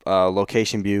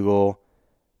 location bugle,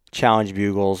 challenge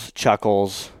bugles,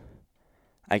 chuckles,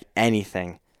 like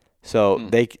anything. So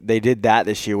they did that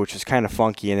this year, which was kind of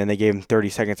funky, and then they gave them 30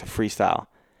 seconds of freestyle,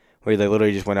 where they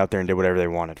literally just went out there and did whatever they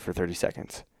wanted for 30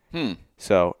 seconds.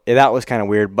 So that was kind of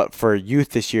weird. But for youth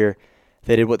this year,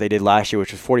 they did what they did last year,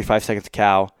 which was 45 seconds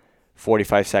cow,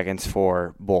 45 seconds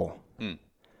for bull,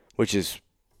 which is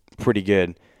pretty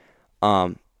good.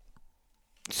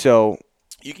 So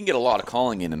you can get a lot of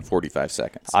calling in 45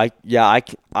 seconds. Me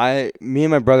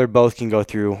and my brother both can go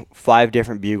through 5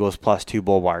 different bugles plus 2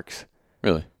 bull barks.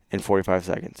 Really? In 45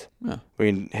 seconds. Yeah.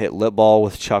 We can hit lip ball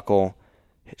with chuckle,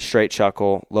 straight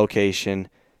chuckle, location,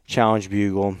 challenge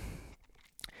bugle,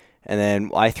 and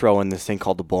then I throw in this thing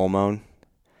called the bull moan.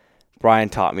 Brian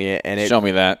taught me it, and show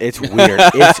me that. It's weird.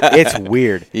 It's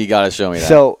weird. You gotta show me that.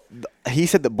 So he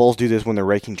said that bulls do this when they're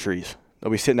raking trees. They'll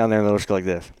be sitting down there and they'll just go like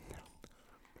this.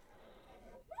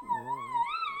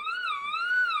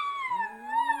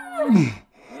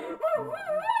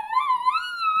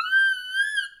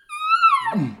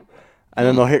 And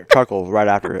then they'll hit chuckle right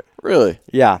after it. Really?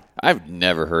 Yeah. I've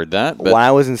never heard that. But when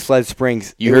I was in Sled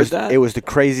Springs, you heard that? It was the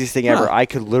craziest thing ever. I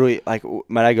could literally, like,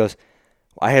 my dad goes,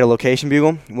 I hit a location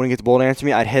bugle. Wouldn't get the bull to answer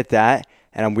me. I'd hit that,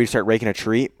 and we'd start raking a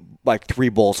tree. Like 3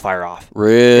 bulls fire off.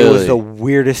 Really? It was the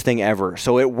weirdest thing ever.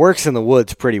 So it works in the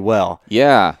woods pretty well.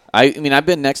 Yeah. I mean, I've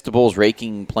been next to bulls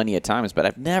raking plenty of times, but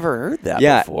I've never heard that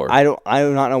before. I do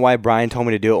not know why Brian told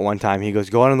me to do it one time. He goes,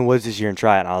 go out in the woods this year and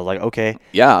try it. And I was like, okay.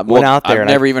 Yeah. Went out there. I've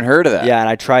never even heard of that. Yeah, and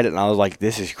I tried it, and I was like,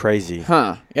 this is crazy.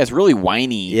 Huh. Yeah, it's really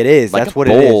whiny. It is. Like That's what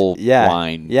it is. Yeah.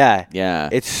 Whine. Yeah. Yeah.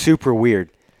 It's super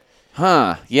weird.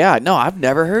 Huh. Yeah. No, I've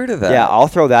never heard of that. Yeah, I'll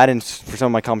throw that in for some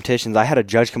of my competitions. I had a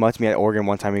judge come up to me at Oregon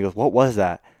one time. And he goes, what was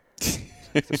that?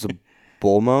 It's a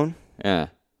bull moan? Yeah.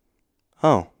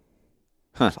 Oh.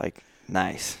 Huh. It's like,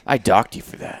 nice. I docked you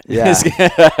for that. Yeah.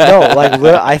 No, like,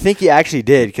 I think he actually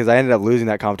did because I ended up losing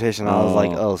that competition. I was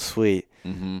like, oh, sweet.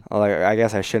 Mm-hmm. I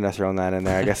guess I shouldn't have thrown that in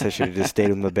there. I guess I should have just stayed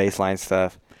with the baseline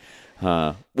stuff.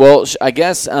 Well, I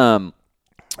guess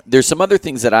there's some other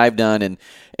things that I've done.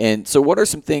 And so what are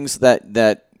some things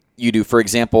that you do. For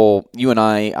example, you and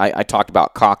I talked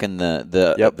about cocking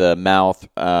the mouth,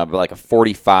 like a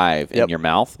 45 in your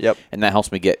mouth. Yep. And that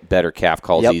helps me get better calf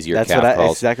calls, easier calf calls.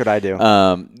 That's exactly what I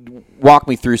do. Walk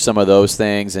me through some of those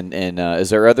things, and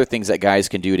is there other things that guys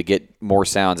can do to get more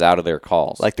sounds out of their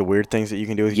calls? Like the weird things that you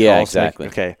can do with your calls? Yeah, exactly.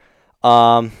 Okay.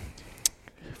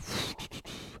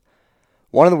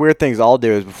 One of the weird things I'll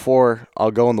do is before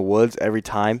I'll go in the woods every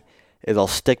time is I'll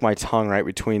stick my tongue right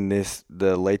between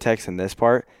the latex and this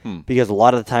part because a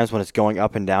lot of the times when it's going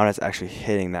up and down, it's actually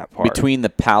hitting that part. Between the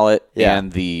palate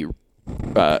and the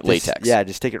latex. Yeah,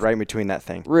 just stick it right in between that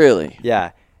thing. Really?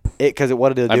 Yeah. Because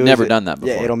what it'll do I've never done that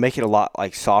before. Yeah, it'll make it a lot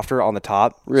like softer on the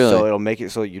top. Really? So it'll make it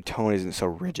so your tone isn't so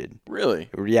rigid. Really?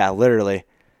 Yeah, literally.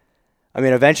 I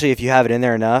mean, eventually if you have it in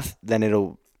there enough, then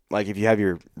it'll, like if you have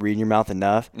your reed in your mouth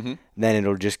enough, then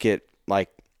it'll just get like,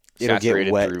 it'll saturated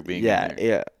get wet. through being yeah, in there.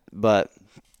 yeah. But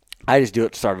I just do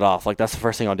it to start it off. Like that's the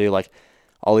first thing I'll do. Like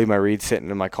I'll leave my reed sitting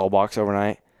in my call box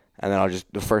overnight, and then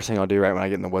the first thing I'll do right when I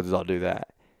get in the woods is I'll do that.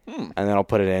 And then I'll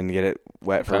put it in, get it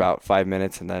wet for about 5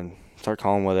 minutes, and then start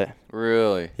calling with it.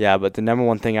 Really? Yeah, but the number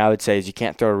one thing I would say is you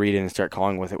can't throw a reed in and start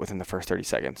calling with it within the first 30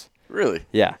 seconds. Really?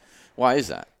 Yeah. Why is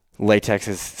that? Latex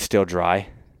is still dry.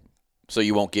 So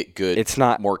you won't get good, it's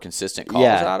not more consistent calls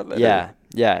out of it? Yeah,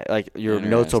 yeah. Like your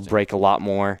notes will break a lot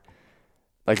more.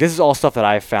 Like this is all stuff that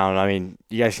I've found. I mean,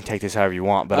 you guys can take this however you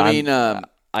want, but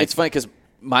it's funny because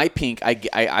my pink,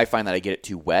 I find that I get it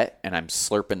too wet and I'm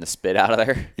slurping the spit out of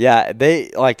there. Yeah, they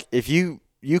like if you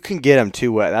can get them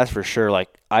too wet. That's for sure. Like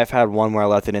I've had one where I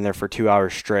left it in there for 2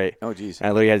 hours straight. Oh geez. And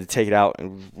I literally had to take it out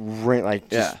and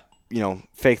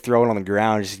fake throw it on the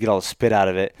ground just to get all the spit out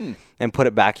of it and put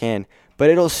it back in. But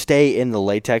it'll stay in the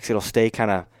latex. It'll stay kind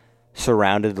of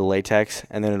surrounded the latex,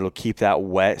 and then it'll keep that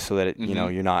wet so that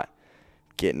you're not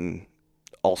getting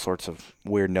all sorts of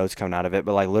weird notes coming out of it.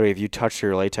 But like literally, if you touch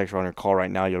your latex on your call right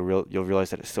now, you'll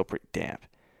realize that it's still pretty damp.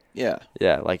 Yeah.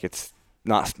 Yeah, like it's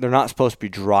not. They're not supposed to be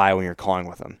dry when you're calling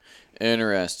with them.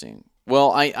 Interesting.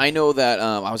 Well, I know that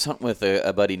I was hunting with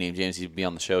a buddy named James. He'll be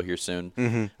on the show here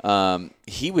soon.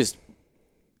 He was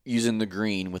using the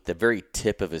green with the very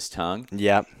tip of his tongue.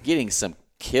 Yeah. Getting some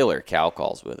killer cow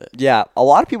calls with it. Yeah, a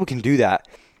lot of people can do that.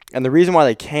 And the reason why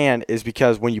they can is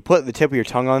because when you put the tip of your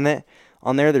tongue on there,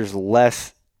 there's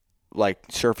less like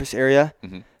surface area.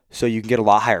 So you can get a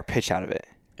lot higher pitch out of it.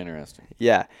 Interesting.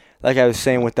 Yeah. Like I was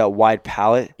saying with that wide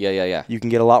palate. Yeah. You can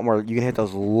get a lot more. You can hit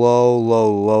those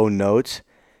low notes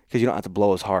because you don't have to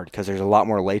blow as hard because there's a lot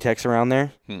more latex around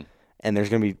there. And there's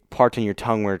going to be parts in your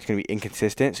tongue where it's going to be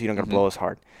inconsistent, so you don't got to blow as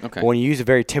hard. Okay. But when you use the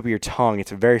very tip of your tongue,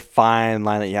 it's a very fine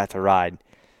line that you have to ride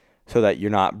so that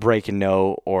you're not breaking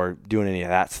note or doing any of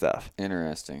that stuff.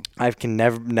 Interesting. I've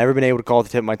never been able to call at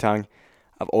the tip of my tongue.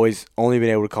 I've always only been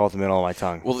able to call at the middle of my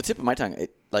tongue. Well, the tip of my tongue,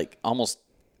 it like almost,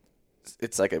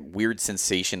 it's like a weird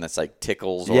sensation that's like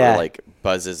tickles or like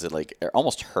buzzes. It like it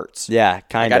almost hurts. Yeah,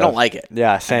 kind of. I don't like it.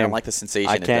 Yeah, same. I don't like the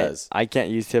sensation it does. I can't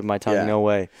use tip of my tongue. No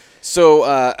way. So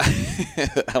I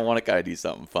want to kind of do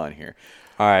something fun here.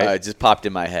 All right. It just popped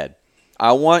in my head.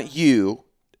 I want you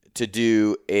to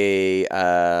do a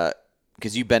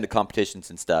because you've been to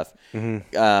competitions and stuff.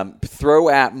 Throw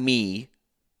at me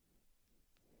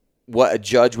what a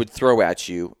judge would throw at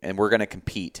you, and we're going to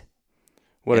compete.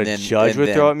 What a judge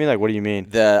would throw at me? Like, what do you mean?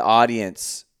 The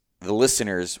audience, the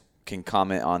listeners, can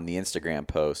comment on the Instagram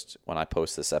post when I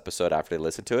post this episode after they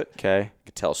listen to it. Okay. You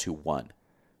can tell us who won.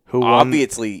 Who won?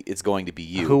 Obviously, it's going to be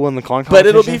you. Who won the calling competition?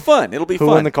 But it'll be fun. It'll be fun.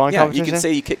 Who won the calling competition? You can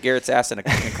say you kicked Garrett's ass in a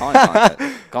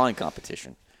calling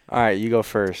competition. All right, you go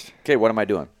first. Okay, what am I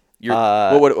doing? Your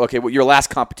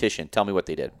last competition. Tell me what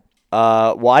they did.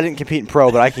 Well, I didn't compete in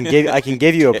pro, but I can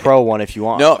give you a pro one if you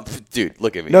want. No, dude,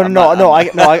 look at me.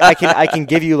 I can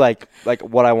give you like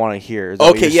what I want to hear.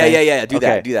 Okay, yeah. Do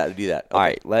that. All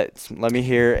right, let me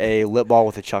hear a lip ball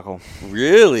with a chuckle.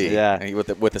 Really? Yeah. And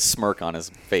with a smirk on his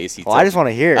face. I just want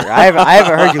to hear it. I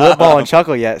haven't heard you lip ball and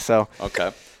chuckle yet, so.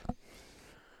 Okay.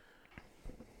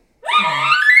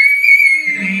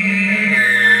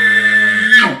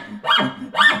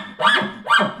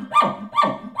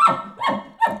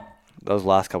 Those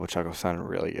last couple chuckles sounded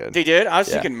really good. They did? I was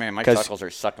thinking, man, my chuckles are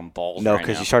sucking balls. No,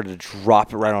 because you started to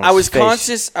drop it right on his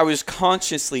face. I was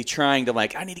consciously trying to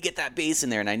I need to get that bass in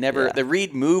there, and I never. Yeah. The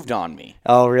reed moved on me.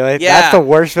 Oh, really? Yeah. That's the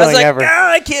worst feeling ever.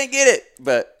 I can't get it.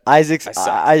 But Isaac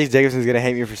Jacobson's gonna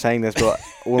hate me for saying this, but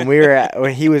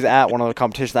when he was at one of the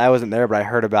competitions, I wasn't there, but I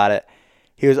heard about it.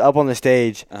 He was up on the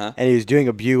stage, and he was doing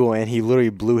a bugle, and he literally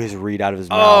blew his reed out of his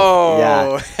mouth. Oh.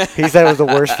 Yeah. He said it was the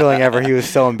worst feeling ever. He was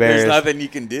so embarrassed. There's nothing you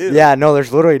can do. Yeah, no,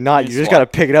 there's literally not. You just got to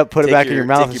pick it up, put it back in your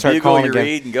mouth, and start calling again. Take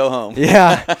your reed and go home.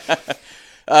 Yeah.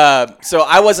 So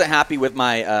I wasn't happy with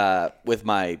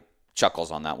my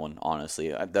chuckles on that one. Honestly,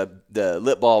 the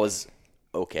lip ball was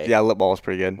okay. Yeah, lip ball was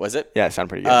pretty good. Was it? Yeah, it sounded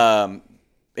pretty good.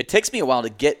 It takes me a while to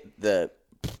get the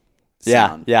Yeah,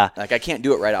 sound. yeah. Like I can't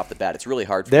do it right off the bat. It's really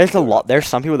hard. For There's me a to do it. lot. There's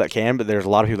some people that can, but there's a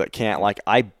lot of people that can't. Like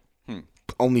I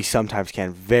only sometimes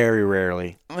can, very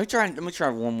rarely. Let me try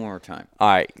one more time. All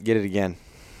right, get it again.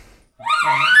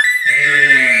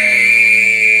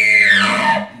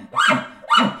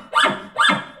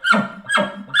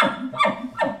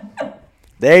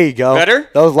 There you go. Better?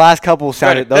 Those last couple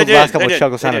sounded. Better. Those last couple They did.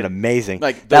 chuckles They sounded did. amazing.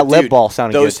 Like that lip dude, ball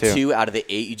sounded those good too. 2 out of the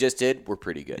 8 you just did were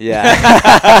pretty good.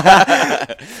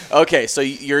 Yeah. Okay, so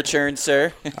your turn,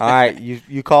 sir. All right,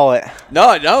 you call it.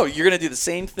 No, you're gonna do the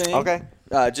same thing. Okay.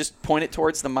 Just point it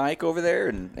towards the mic over there,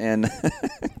 and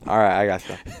All right, I got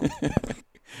you.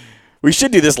 we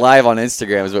should do this live on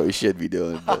Instagram. Is what we should be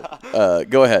doing. But,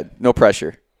 go ahead. No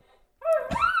pressure.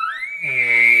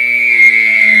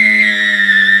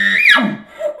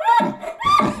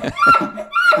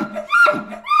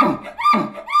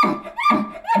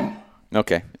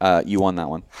 Okay, you won that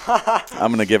one.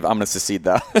 I'm gonna secede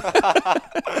that.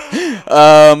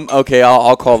 Okay,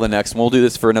 I'll call the next one. We'll do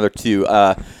this for another 2.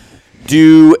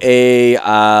 Do a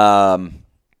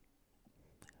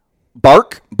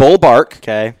bull bark,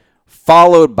 Okay.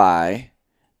 followed by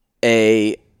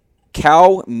a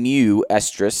cow mew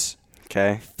estrus,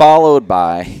 Okay. followed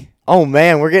by Oh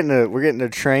man, we're getting a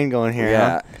train going here.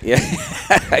 Huh?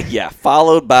 yeah,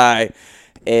 followed by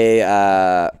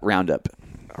a roundup.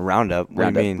 A roundup.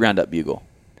 What do you mean? Roundup bugle.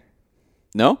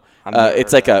 No, I've never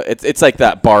it's heard like it's like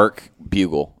that bark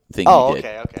bugle thing. Oh, you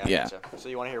did. okay. I Yeah, gotcha. So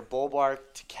you want to hear bull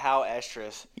bark to cow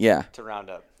estrus yeah, to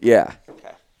roundup. yeah,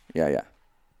 Okay. yeah.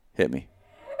 Hit me.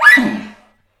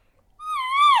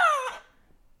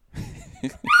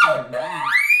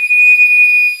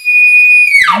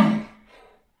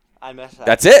 I messed that.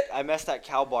 That's it. I messed that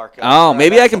cow bark up. Oh, Or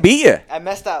maybe I can beat you. I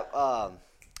messed that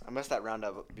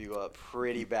roundup bugle up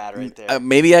pretty bad right there.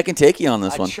 Maybe I can take you on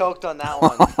this I one. choked on that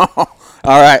one.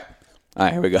 All right,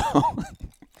 here we go.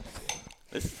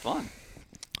 This is fun.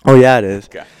 Oh yeah, it is.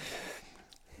 Okay.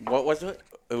 What was it?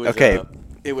 It was, Okay.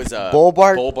 It was Bull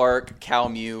bark? bull bark, cow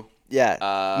mew. Yeah.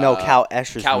 No, cow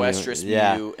estrus. Cow mew. estrus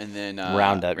Yeah. mew, and then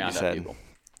Roundup, you said. bugle.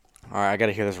 All right, I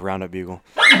gotta hear this roundup bugle.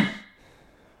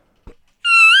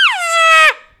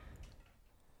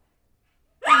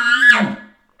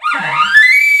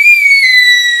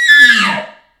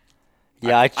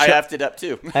 Yeah, I effed it up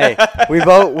too. Hey, we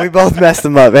both messed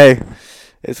them up. Hey,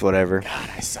 it's whatever. God,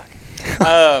 I suck.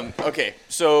 Okay,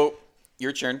 so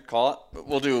your turn. Call it.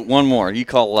 We'll do one more. You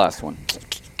call the last one.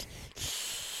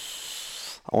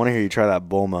 I want to hear you try that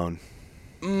bull moan.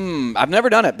 I've never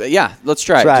done it, but yeah, let's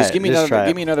try it. Try Just it. give me Just another. try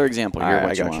Give it. me another example. All Here, right,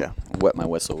 what I you gotcha. want. Wet my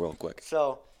whistle real quick.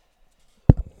 So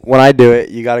when I do it,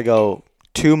 you got to go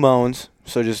 2 moans.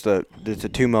 So just the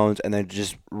 2 moans, and then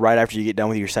just right after you get done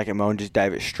with your second moan, just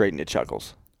dive it straight into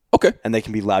chuckles. Okay. And they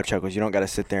can be loud chuckles. You don't got to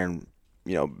sit there and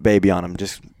baby on them.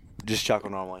 Just chuckle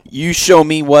normally. You show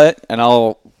me what, and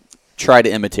I'll try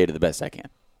to imitate it the best I can.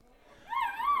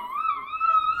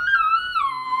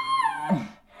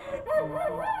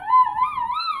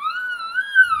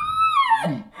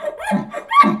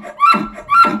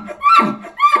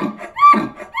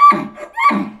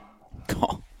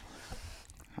 Oh,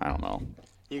 I don't know.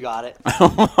 You got it.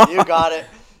 You got it.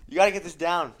 You got to get this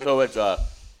down. So it's or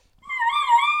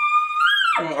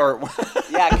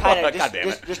Yeah, kind of. God damn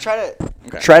it. Just try to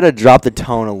Okay. try to drop the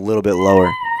tone a little bit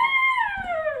lower.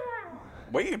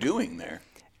 What are you doing there?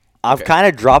 I'm Okay. kind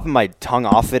of dropping my tongue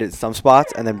off it at some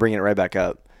spots and then bringing it right back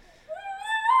up.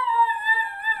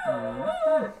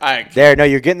 There, no,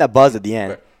 you're getting that buzz at the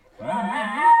end.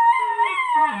 I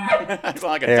sound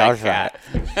like a Here, I'll dead try cat.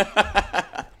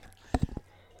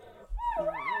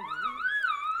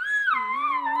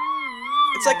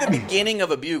 It's like the beginning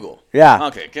of a bugle. Yeah.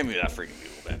 Okay, give me that freaking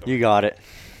bugle back. You got it.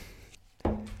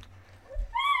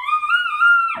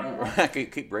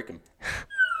 Keep breaking.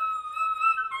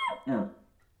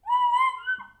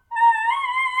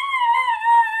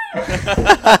 All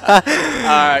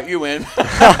right, you win.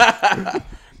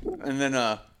 And then,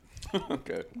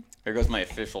 okay, here goes my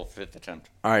official 5th attempt.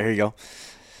 All right, here you go.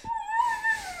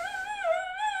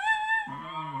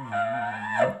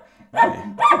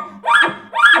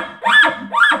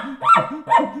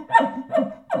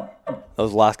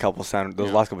 Those last couple chuckles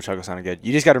sounded good.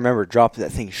 You just got to remember, drop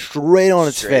that thing straight on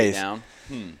its Straight face. down.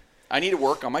 I need to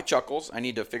work on my chuckles. I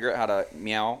need to figure out how to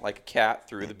meow like a cat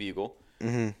through the bugle.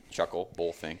 Chuckle,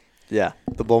 bull thing. Yeah,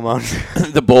 the bull moan.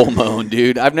 The bull moan,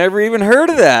 dude. I've never even heard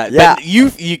of that. Yeah. But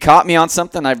you caught me on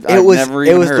something I've It was never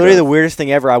even heard literally of. the weirdest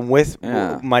thing ever.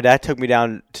 Yeah. My dad took me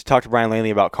down to talk to Brian Lanley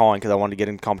about calling because I wanted to get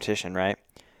in competition, right?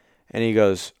 And he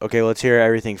goes, okay, let's hear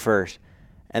everything first.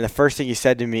 And the first thing he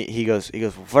said to me, he goes, well,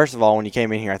 first of all, when you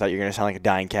came in here, I thought you were going to sound like a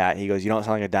dying cat. He goes, you don't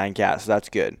sound like a dying cat, so that's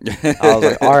good. I was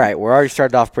like, all right, we're already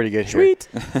started off pretty good here. Sweet.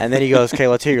 And then he goes, okay,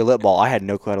 let's hear your lip ball. I had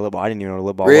no clue how to lip ball. I didn't even know what a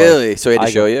lip ball was. Really? So he had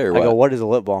to show you, or what? I go, what is a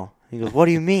lip ball? He goes, what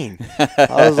do you mean?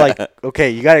 I was like, okay,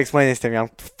 you got to explain this to me. I'm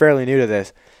fairly new to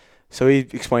this. So he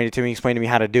explained it to me, explained to me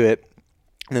how to do it.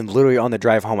 And then literally on the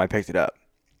drive home, I picked it up.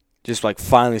 Just like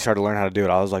finally started to learn how to do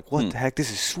it. I was like, what the heck? This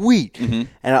is sweet. Mm-hmm.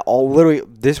 And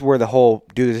this is where the whole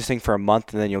do this thing for a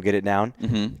month and then you'll get it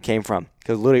down came from.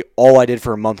 Because literally all I did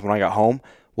for a month when I got home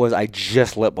was I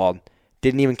just lip balled.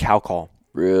 Didn't even cow call.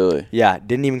 Really? Yeah,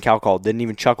 didn't even cow call. Didn't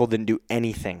even chuckle. Didn't do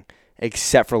anything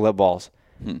except for lip balls.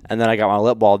 And then I got my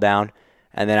lip ball down.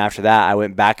 And then after that, I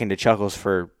went back into chuckles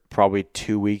for probably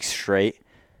 2 weeks straight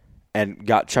and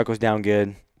got chuckles down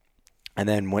good. And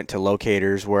then went to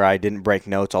locators where I didn't break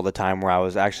notes all the time, where I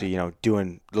was actually,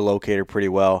 doing the locator pretty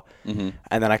well. Mm-hmm.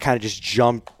 And then I kind of just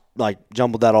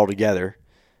jumbled that all together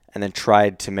and then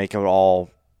tried to make it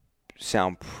all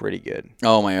sound pretty good.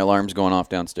 Oh, my alarm's going off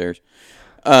downstairs.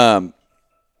 I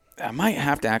might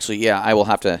have to actually, I will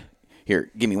have to.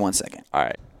 Here, give me 1 second. All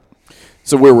right.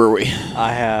 So where were we?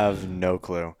 I have no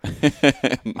clue.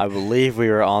 I believe we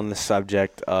were on the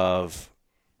subject of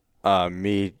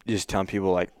me just telling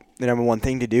people, like, the number one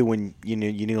thing to do when you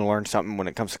need to learn something when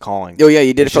it comes to calling. Oh, yeah,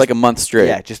 you did it for like a month straight.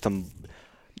 Yeah,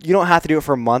 you don't have to do it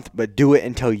for a month, but do it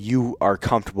until you are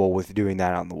comfortable with doing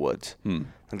that out in the woods. Like,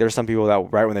 there's some people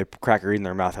that right when they crack a reed in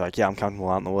their mouth, they're like, yeah, I'm comfortable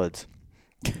out in the woods.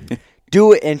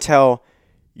 Do it until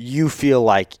you feel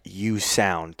like you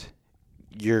sound,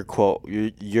 you're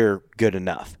good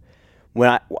enough.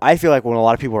 When I feel like when a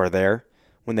lot of people are there,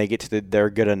 when they get to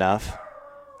they're good enough,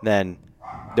 then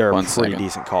they're a pretty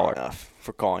decent caller enough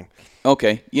for calling.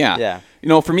 Okay, yeah.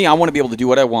 Yeah. For me, I want to be able to do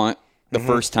what I want the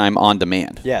first time on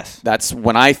demand. Yes. That's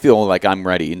when I feel like I'm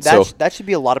ready. And that should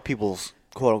be a lot of people's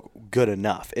quote good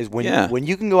enough is when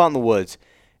you can go out in the woods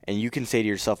and you can say to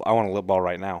yourself, I want a lip ball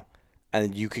right now. And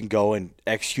then you can go and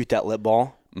execute that lip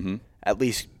ball at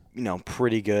least,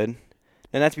 pretty good.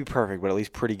 And not to be perfect, but at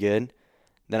least pretty good.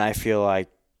 Then I feel like,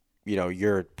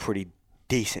 you're a pretty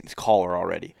decent caller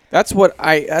already. That's where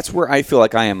I feel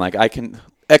like I am. Like I can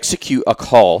execute a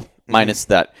call minus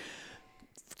that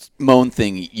moan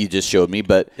thing you just showed me,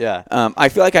 but I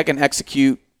feel like I can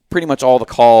execute pretty much all the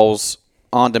calls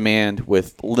on demand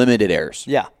with limited errors.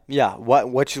 Yeah.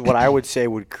 What I would say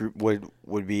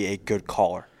would be a good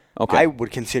caller. Okay. I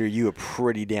would consider you a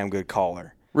pretty damn good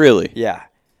caller. Really? Yeah.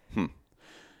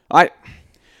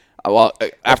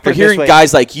 After hearing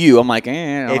guys like you, I'm like,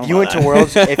 if you went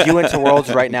to Worlds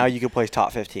right now, you could place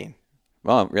top 15.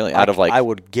 Well, really, I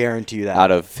would guarantee you that. Out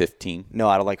of 15? No,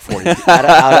 out of like 40.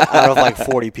 out of like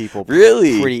 40 people.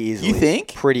 Really? Pretty easily. You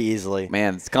think? Pretty easily.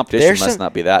 Man, this competition must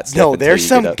not be that stiff. No, there's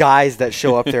some guys that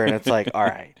show up there and it's like, all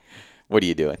right. What are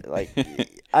you doing? Like,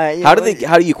 how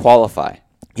do you qualify?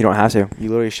 You don't have to. You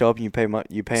literally show up and you pay them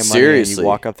money. Seriously? And you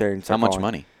walk up there and start How much calling.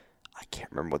 money? I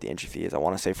can't remember what the entry fee is. I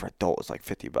want to say for adult it's like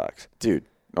 $50. Dude,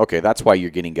 okay, that's why you're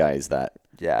getting guys that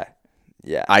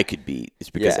I could beat. It's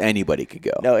because anybody could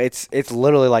go. No, it's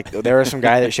literally like there was some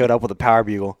guy that showed up with a power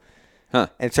bugle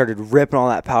and started ripping on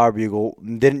that power bugle.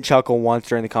 Didn't chuckle once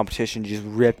during the competition. Just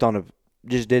ripped on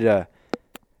did a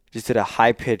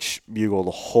high pitch bugle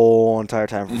the whole entire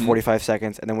time for 45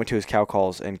 seconds, and then went to his cow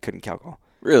calls and couldn't cow call.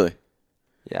 Really?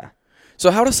 Yeah.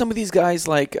 So how do some of these guys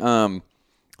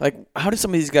how do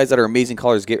some of these guys that are amazing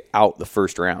callers get out the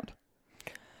first round?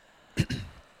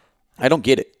 I don't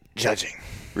get it. Judging.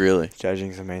 Really?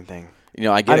 Judging's the main thing.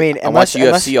 I watch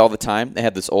UFC all the time. They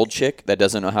have this old chick that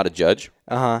doesn't know how to judge.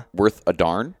 Worth a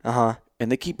darn.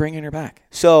 And they keep bringing her back.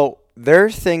 So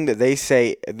their thing that they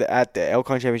say at the Elk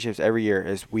Calling Championships every year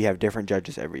is we have different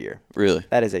judges every year. Really?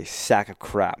 That is a sack of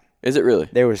crap. Is it really?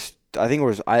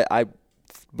 I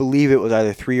believe it was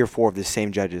either 3 or 4 of the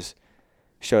same judges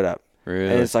showed up.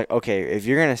 Really? And it's like, okay, if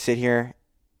you're going to sit here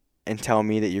and tell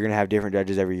me that you're going to have different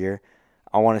judges every year,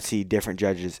 I want to see different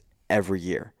judges every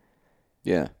year.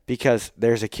 Yeah. Because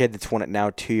there's a kid that's won it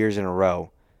now 2 years in a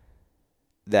row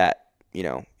that,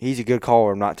 he's a good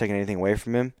caller. I'm not taking anything away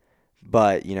from him.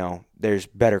 But, there's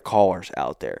better callers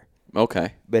out there.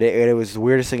 Okay. But it was the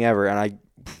weirdest thing ever. And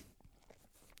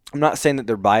I'm not saying that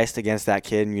they're biased against that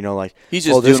kid. And, he's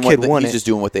just just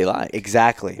doing what they like.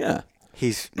 Exactly. Yeah.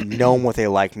 He's known what they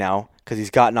like now because he's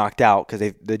got knocked out because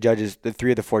the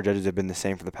 3 of the 4 judges have been the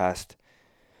same for the past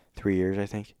 3 years, I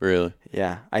think. Really?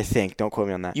 Yeah, I think. Don't quote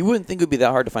me on that. You wouldn't think it would be that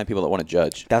hard to find people that want to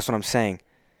judge. That's what I'm saying.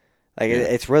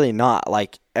 It's really not.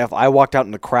 Like, if I walked out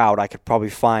in the crowd, I could probably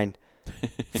find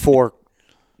 4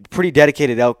 pretty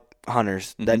dedicated elk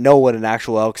hunters that know what an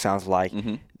actual elk sounds like,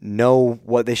 know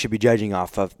what they should be judging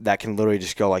off of that can literally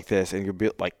just go like this, and you'll be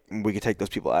like, we could take those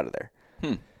people out of there.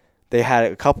 They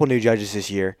had a couple new judges this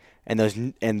year,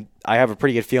 and I have a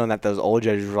pretty good feeling that those old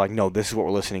judges were like, no, this is what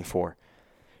we're listening for.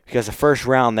 Because the first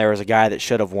round there was a guy that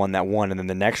should have won that won, and then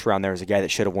the next round there was a guy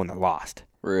that should have won that lost.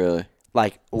 Really?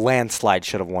 Like landslide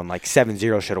should have won, like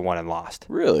 7-0 should have won and lost.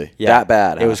 Really? Yeah, That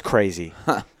bad? It was crazy.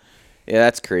 Huh. Yeah,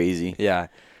 that's crazy. Yeah,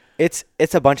 it's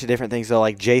a bunch of different things though.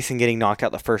 Like Jason getting knocked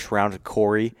out the first round with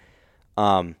Corey.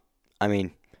 I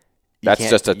mean, That's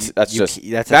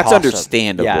toss-up.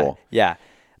 understandable. Yeah.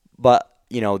 But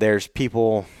there's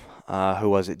people. Who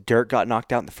was it? Dirk got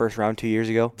knocked out in the first round 2 years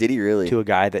ago. Did he really? To a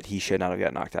guy that he should not have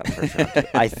got knocked out in the first round.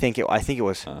 I think it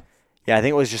was. Huh. Yeah, I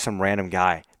think it was just some random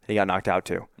guy that he got knocked out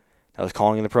to. I was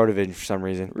calling in the pro division for some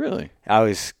reason. Really? I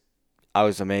was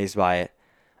amazed by it.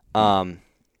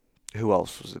 Who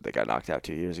else was it that got knocked out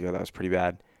 2 years ago? That was pretty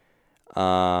bad.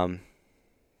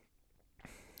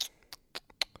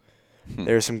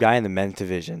 There was some guy in the men's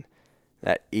division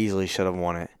that easily should have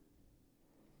won it,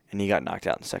 and he got knocked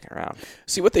out in the second round.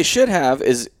 See, what they should have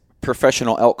is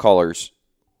professional elk callers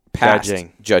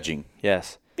judging.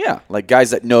 Yes. Yeah, like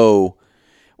guys that know,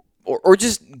 or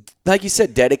just, like you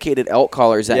said, dedicated elk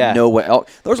callers that know what elk.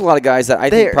 There's a lot of guys that I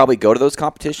think probably go to those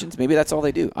competitions. Maybe that's all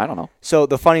they do. I don't know. So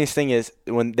the funniest thing is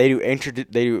when they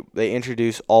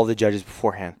introduce all the judges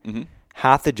beforehand,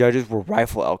 half the judges were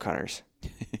rifle elk hunters.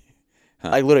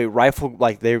 Like literally rifle,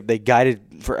 like they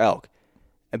guided for elk,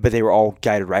 but they were all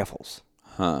guided rifles.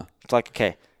 Huh. It's like,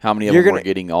 okay, how many of them were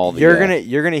getting all the?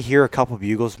 You're gonna hear a couple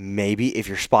bugles, maybe, if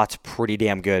your spot's pretty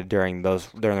damn good during the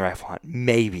rifle hunt.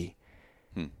 Maybe.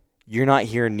 You're not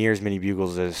hearing near as many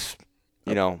bugles as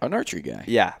an archery guy.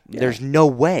 Yeah. There's no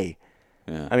way.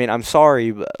 Yeah. I mean, I'm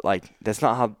sorry, but like that's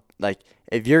not how. Like,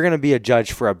 if you're gonna be a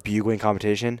judge for a bugling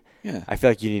competition, I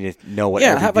feel like you need to know what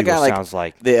every bugle sounds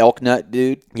like. The Elk Nut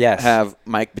dude. Yes. Have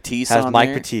Mike Batiste on Mike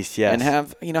there. Batiste, yes. And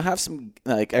have some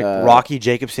like Rocky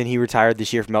Jacobson. He retired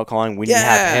this year from elk calling. We need to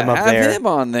have him up there. Have him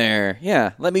on there.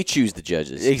 Yeah. Let me choose the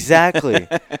judges. Exactly.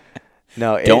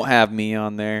 No, don't have me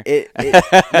on there.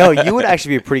 No, you would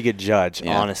actually be a pretty good judge,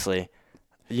 honestly.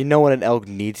 You know what an elk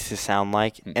needs to sound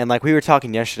like, and like we were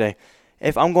talking yesterday,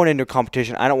 if I'm going into a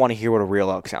competition, I don't want to hear what a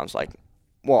real elk sounds like.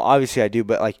 Well, obviously I do,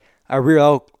 but like a real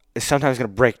elk is sometimes going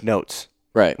to break notes.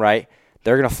 Right.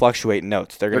 They're going to fluctuate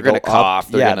notes. They're going to cough.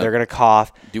 They're going to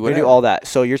cough. Do all that.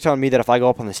 So you're telling me that if I go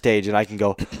up on the stage and I can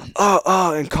go,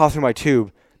 and cough through my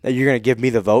tube, that you're going to give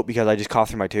me the vote because I just coughed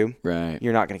through my tube? Right.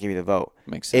 You're not going to give me the vote.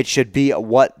 Makes sense. It should be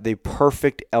what the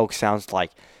perfect elk sounds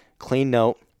like. Clean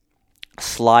note,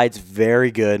 slides very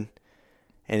good,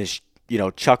 and it's,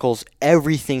 chuckles.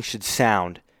 Everything should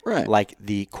sound like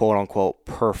the quote-unquote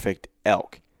perfect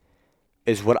elk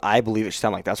is what I believe it should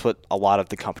sound like. That's what a lot of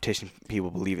the competition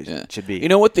people believe it should be. You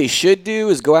know what they should do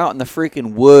is go out in the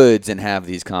freaking woods and have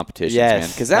these competitions, man.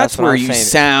 Because that's where you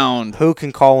sound. Who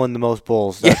can call in the most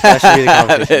bulls? That should be the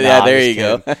competition. There you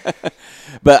go.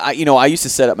 But I used to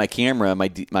set up my camera, my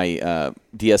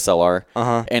DSLR,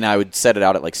 and I would set it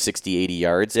out at like 60, 80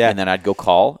 yards, and then I'd go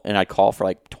call, and I'd call for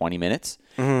like 20 minutes,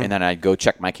 and then I'd go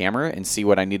check my camera and see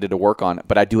what I needed to work on.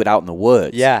 But I'd do it out in the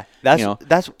woods. Yeah,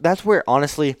 that's where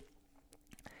honestly.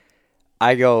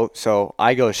 I go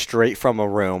straight from a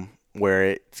room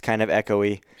where it's kind of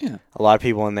echoey. Yeah. A lot of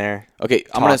people in there. Okay,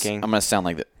 I'm gonna sound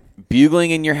like that. Bugling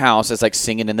in your house is like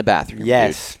singing in the bathroom.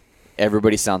 Yes. Dude.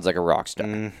 Everybody sounds like a rock star.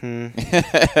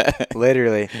 Mm-hmm.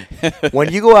 Literally.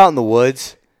 When you go out in the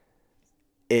woods,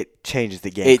 it changes the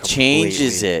game. It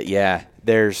changes it, yeah.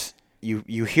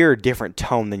 You hear a different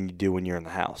tone than you do when you're in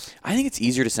the house. I think it's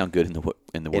easier to sound good in the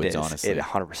woods, honestly. It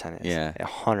 100% is. Yeah.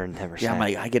 110%. Yeah,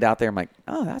 I get out there, I'm like,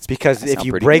 oh, that's because if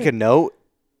you break a note,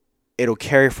 it'll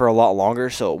carry for a lot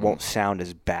longer, so it won't sound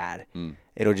as bad.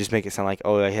 It'll just make it sound like,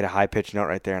 oh, I hit a high-pitched note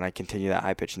right there, and I continue that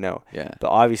high-pitched note. Yeah. But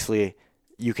obviously,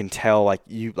 you can tell, like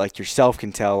yourself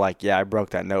can tell, like, yeah, I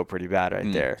broke that note pretty bad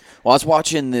right there. Well, I was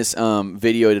watching this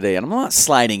video today, and I'm not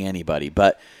sliding anybody,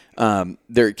 but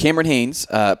Cameron Haynes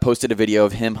posted a video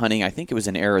of him hunting. I think it was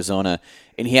in Arizona,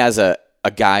 and he has a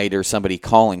guide or somebody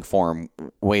calling for him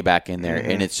way back in there,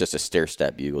 and it's just a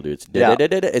stair-step bugle, dude.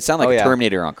 It sounds like a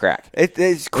Terminator on crack.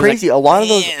 It's crazy.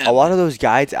 Like, a lot of those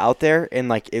guides out there, and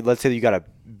like let's say that you got a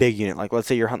big unit, like let's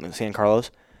say you're hunting San Carlos.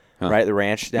 Right, the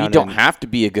ranch down. You don't have to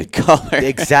be a good caller.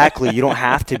 Exactly, you don't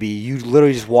have to be. You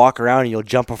literally just walk around and you'll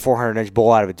jump a 400-inch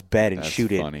bull out of its bed and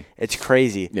shoot it. It's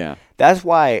crazy. Yeah, that's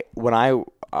why when our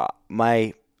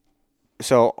main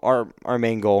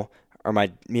goal, or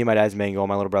me and my dad's main goal,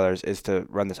 my little brother's, is to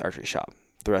run this archery shop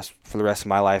for the rest of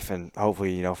my life, and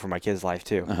hopefully for my kids' life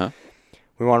too.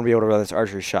 We want to be able to run this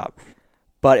archery shop.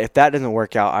 But if that doesn't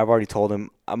work out, I've already told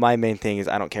him my main thing is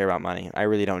I don't care about money. I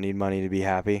really don't need money to be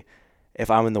happy. If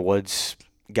I'm in the woods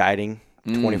guiding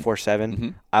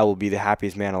 24/7, I will be the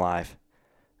happiest man alive.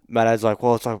 My dad's like,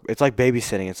 well, it's like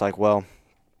babysitting. It's like, well,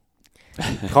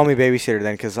 call me babysitter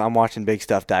then, because I'm watching big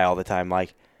stuff die all the time.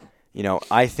 Like,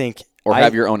 I think or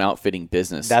have your own outfitting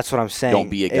business. That's what I'm saying. Don't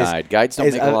be a guide. Guides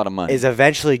don't make a lot of money. Is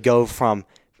eventually go from,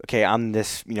 okay, I'm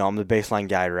this, I'm the baseline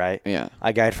guide, right? Yeah.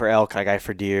 I guide for elk, I guide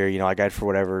for deer, I guide for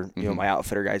whatever, my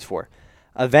outfitter guides for.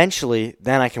 Eventually,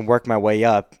 then I can work my way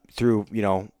up through,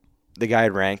 the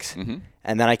guide ranks,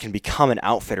 and then I can become an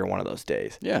outfitter one of those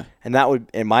days. Yeah. And that would,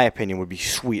 in my opinion, would be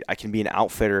sweet. I can be an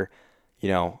outfitter,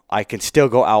 I can still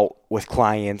go out with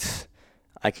clients.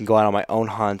 I can go out on my own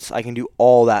hunts. I can do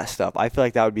all that stuff. I feel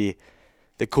like that would be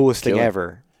the coolest thing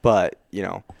ever. But,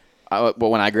 But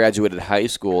when I graduated high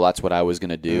school, that's what I was going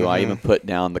to do. I even put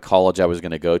down the college I was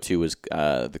going to go to was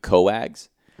the COAGS.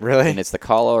 Really? And it's the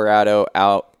Colorado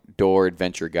Outdoor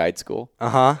Adventure Guide School.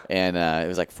 Uh-huh. And it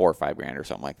was like $4 or $5 grand or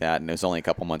something like that. And it was only a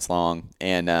couple months long.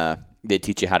 And they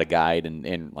teach you how to guide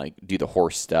and like do the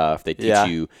horse stuff. They teach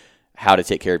you how to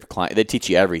take care of your client. They teach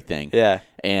you everything. Yeah.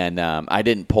 And I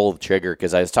didn't pull the trigger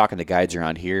because I was talking to guides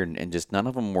around here, and just none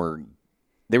of them were.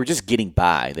 They were just getting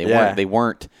by. They weren't. They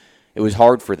weren't. It was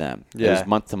hard for them. Yeah. It was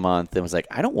month to month. It was like,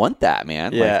 I don't want that,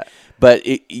 man. Yeah. Like,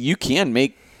 but you can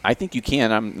make. I think you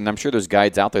can. I'm sure there's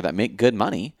guides out there that make good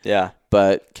money. Yeah.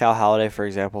 But Cal Halliday, for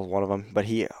example, is one of them. But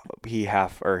he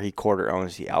quarter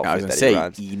owns the outfit I was gonna that say, he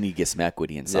runs. You need to get some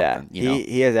equity in something. Yeah.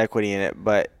 He has equity in it,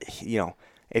 but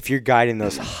if you're guiding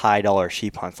those high dollar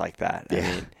sheep hunts like that, I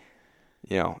mean,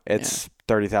 it's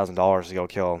 $30,000 to go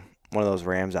kill one of those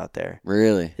rams out there.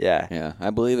 Really? Yeah. Yeah, I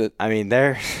believe it. I mean,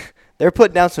 they're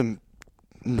putting down some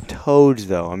toads,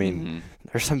 though. I mean,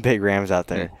 there's some big rams out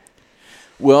there.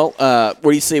 Well, what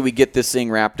do you say we get this thing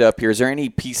wrapped up here? Is there any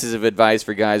pieces of advice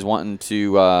for guys wanting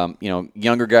to,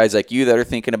 younger guys like you that are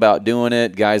thinking about doing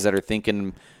it, guys that are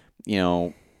thinking,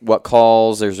 what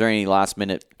calls? Is there any last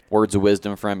minute words of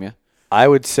wisdom from you? I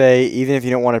would say even if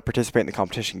you don't want to participate in the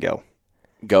competition,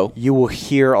 go. You will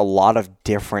hear a lot of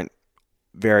different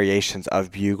variations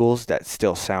of bugles that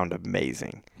still sound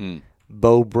amazing.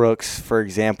 Bo Brooks, for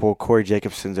example, Corey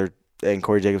Jacobson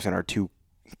are two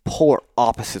polar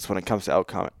opposites when it comes to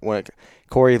outcome.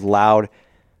 Corey, loud,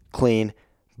 clean.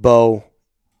 Bo,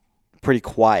 pretty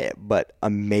quiet, but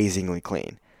amazingly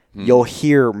clean. You'll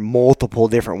hear multiple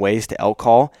different ways to elk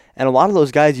call, and a lot of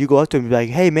those guys, you go up to them and be like,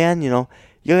 hey, man, you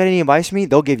got any advice for me?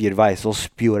 They'll give you advice. They'll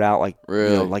spew it out like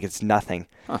like it's nothing.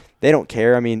 Huh. They don't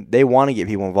care. I mean, they want to get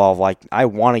people involved. Like, I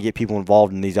want to get people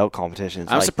involved in these elk competitions.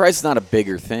 I'm surprised it's not a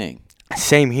bigger thing.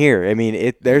 Same here. I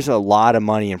mean, there's a lot of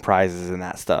money and prizes in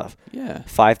that stuff. Yeah.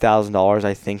 $5,000,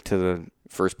 I think, to the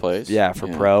first place. Yeah, for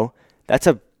pro. That's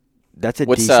a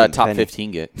What's decent top penny.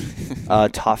 15 get?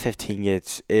 Top 15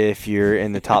 gets, if you're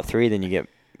in the top 3, then you get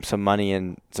some money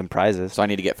and some prizes. So I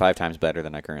need to get 5 times better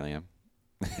than I currently am.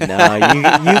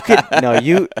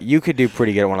 You could do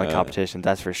pretty good at one of the competitions,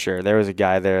 that's for sure. There was a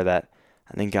guy there that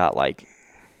I think got I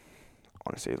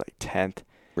want to say 10th.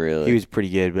 Really? He was pretty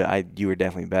good, but you were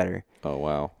definitely better. Oh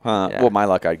wow. Huh. Yeah. Well, my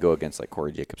luck, I'd go against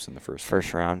Corey Jacobson the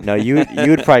first round. No, you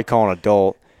would probably call an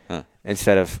adult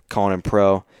instead of calling him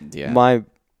pro. Yeah.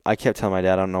 I kept telling my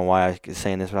dad, I don't know why I was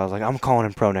saying this, but I was like, I'm calling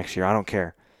him pro next year. I don't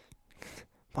care.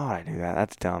 Why would I do that?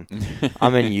 That's dumb.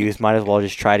 I'm in youth. Might as well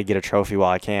just try to get a trophy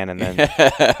while I can, and then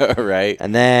right.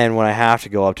 And then when I have to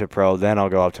go up to pro, then I'll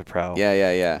go up to pro.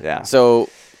 Yeah. So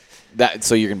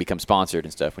you're gonna become sponsored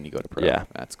and stuff when you go to pro. Yeah,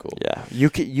 that's cool. Yeah, you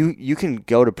can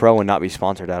go to pro and not be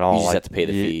sponsored at all. You just have to pay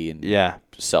the fee and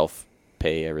self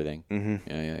pay everything.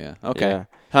 Yeah. Okay. Yeah.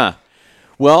 Huh.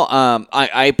 Well,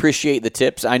 I appreciate the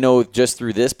tips. I know just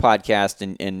through this podcast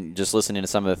and just listening to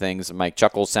some of the things, my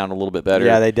chuckles sound a little bit better.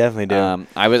 Yeah, they definitely do.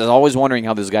 I was always wondering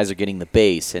how those guys are getting the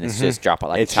bass, and it's just drop it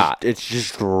like it's hot. It's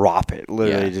just drop it,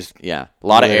 literally. A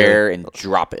lot of air and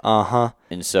drop it.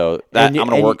 And so I'm going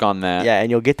to work on that. Yeah,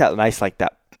 and you'll get that nice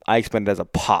that I explained it as a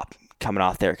pop coming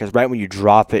off there, because right when you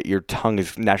drop it, your tongue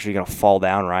is naturally going to fall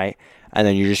down, right? And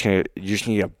then you're just gonna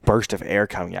get a burst of air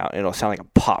coming out. It'll sound like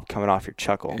a pop coming off your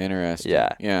chuckle. Interesting.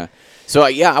 Yeah. So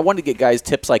I wanted to get guys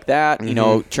tips like that.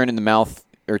 Turning the mouth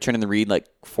or turning the reed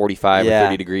 45 or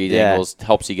 30 degrees angles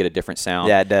helps you get a different sound.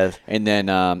 Yeah, it does. And then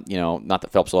not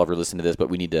that Phelps will ever listen to this, but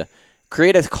we need to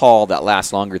create a call that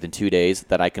lasts longer than 2 days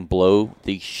that I can blow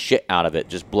the shit out of it,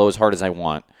 just blow as hard as I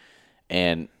want,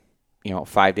 and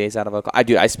 5 days out of a call.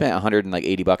 I spent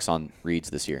 $180 on reeds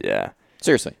this year. Yeah.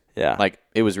 Seriously. Yeah.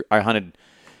 I hunted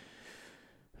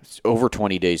over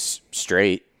 20 days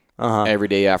straight every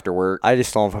day after work. I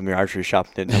just stole them from your archery shop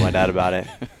and didn't tell my dad about it.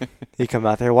 You come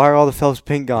out there. Why are all the Phelps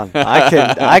pink gone?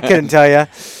 I couldn't tell you.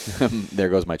 There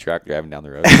goes my truck driving down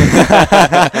the road.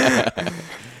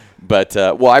 But,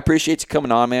 well, I appreciate you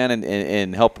coming on, man,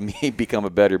 and helping me become a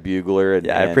better bugler.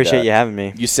 And, I appreciate you having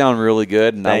me. You sound really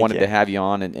good, and I wanted you. to have you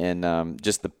on, and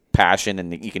just the passion,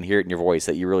 and you can hear it in your voice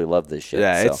that you really love this shit.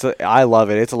 Yeah, so. I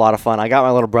love it. It's a lot of fun. I got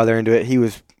my little brother into it. He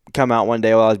was come out one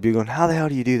day while I was bugling. How the hell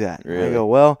do you do that? Really? I go,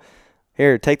 well,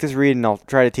 here, take this read, and I'll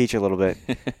try to teach you a little bit.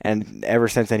 And ever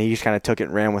since then, he just kind of took it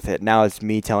and ran with it. Now it's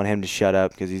me telling him to shut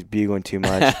up because he's bugling too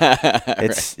much.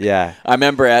 It's yeah. I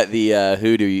remember at the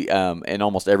Hoodoo, and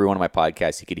almost every one of my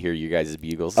podcasts, you could hear you guys'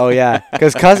 bugles. Oh yeah,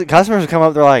 because customers would come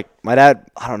up, they're like, my dad.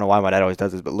 I don't know why my dad always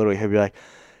does this, but literally he'll be like,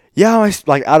 yeah,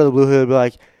 like out of the blue, he'll be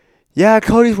like, yeah,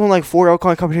 Cody's won like 4 elk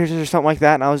calling competitions or something like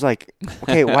that, and I was like,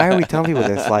 okay, why are we telling people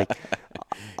this? Like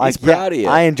He's proud of you.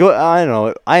 I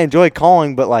enjoy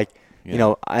calling, but like. Yeah. You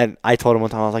know, I told him one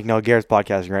time, I was like, no, Garrett's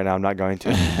podcasting right now. I'm not going to.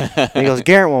 And he goes,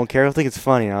 Garrett won't care. He'll think it's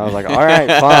funny. And I was like, all right,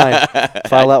 fine.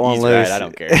 If I let one He's loose. Right, I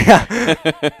don't care.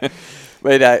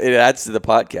 But it adds to the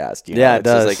podcast. You know? Yeah, it it's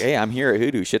does. Just like, hey, I'm here at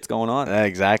Hoodoo. Shit's going on.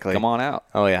 Exactly. Come on out.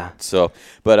 Oh, yeah. So,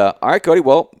 but all right, Cody.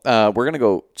 Well, we're going to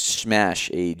go smash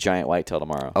a giant whitetail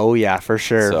tomorrow. Oh, yeah, for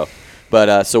sure. So,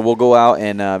 but so we'll go out,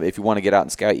 and if you want to get out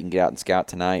and scout, you can get out and scout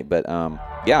tonight. But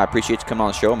yeah, I appreciate you coming on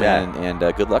the show, man, and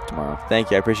good luck tomorrow. Thank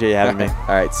you. I appreciate you having me.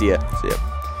 All right, see ya. See ya.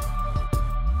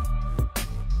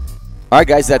 All right,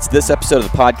 guys, that's this episode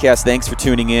of the podcast. Thanks for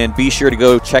tuning in. Be sure to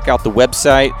go check out the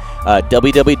website,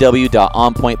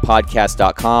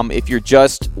 www.onpointpodcast.com. If you're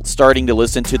just starting to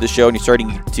listen to the show and you're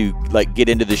starting to get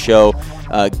into the show,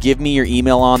 give me your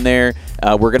email on there.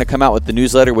 We're going to come out with the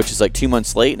newsletter, which is like 2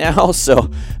 months late now.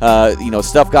 So,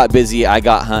 stuff got busy. I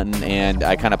got hunting, and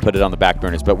I kind of put it on the back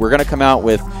burners. But we're going to come out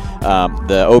with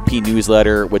the OP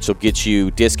newsletter, which will get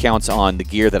you discounts on the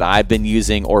gear that I've been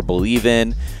using or believe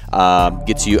in.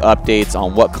 Gets you updates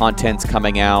on what content's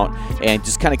coming out, and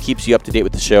just kind of keeps you up to date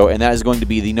with the show. And that is going to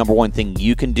be the number one thing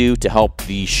you can do to help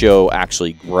the show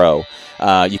actually grow.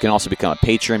 You can also become a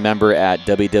Patreon member at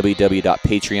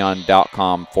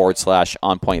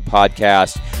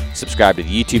www.patreon.com/onpointpodcast. Subscribe to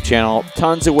the YouTube channel.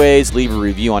 Tons of ways. Leave a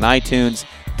review on iTunes.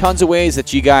 Tons of ways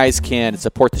that you guys can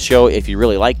support the show if you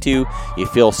really like to. You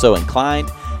feel so inclined.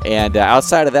 And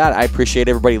outside of that, I appreciate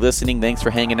everybody listening. Thanks for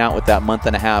hanging out with that month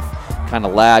and a half kind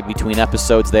of lag between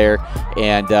episodes there.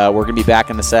 And we're going to be back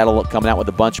in the saddle coming out with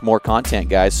a bunch more content,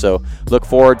 guys. So look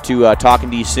forward to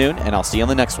talking to you soon, and I'll see you on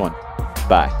the next one.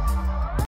 Bye.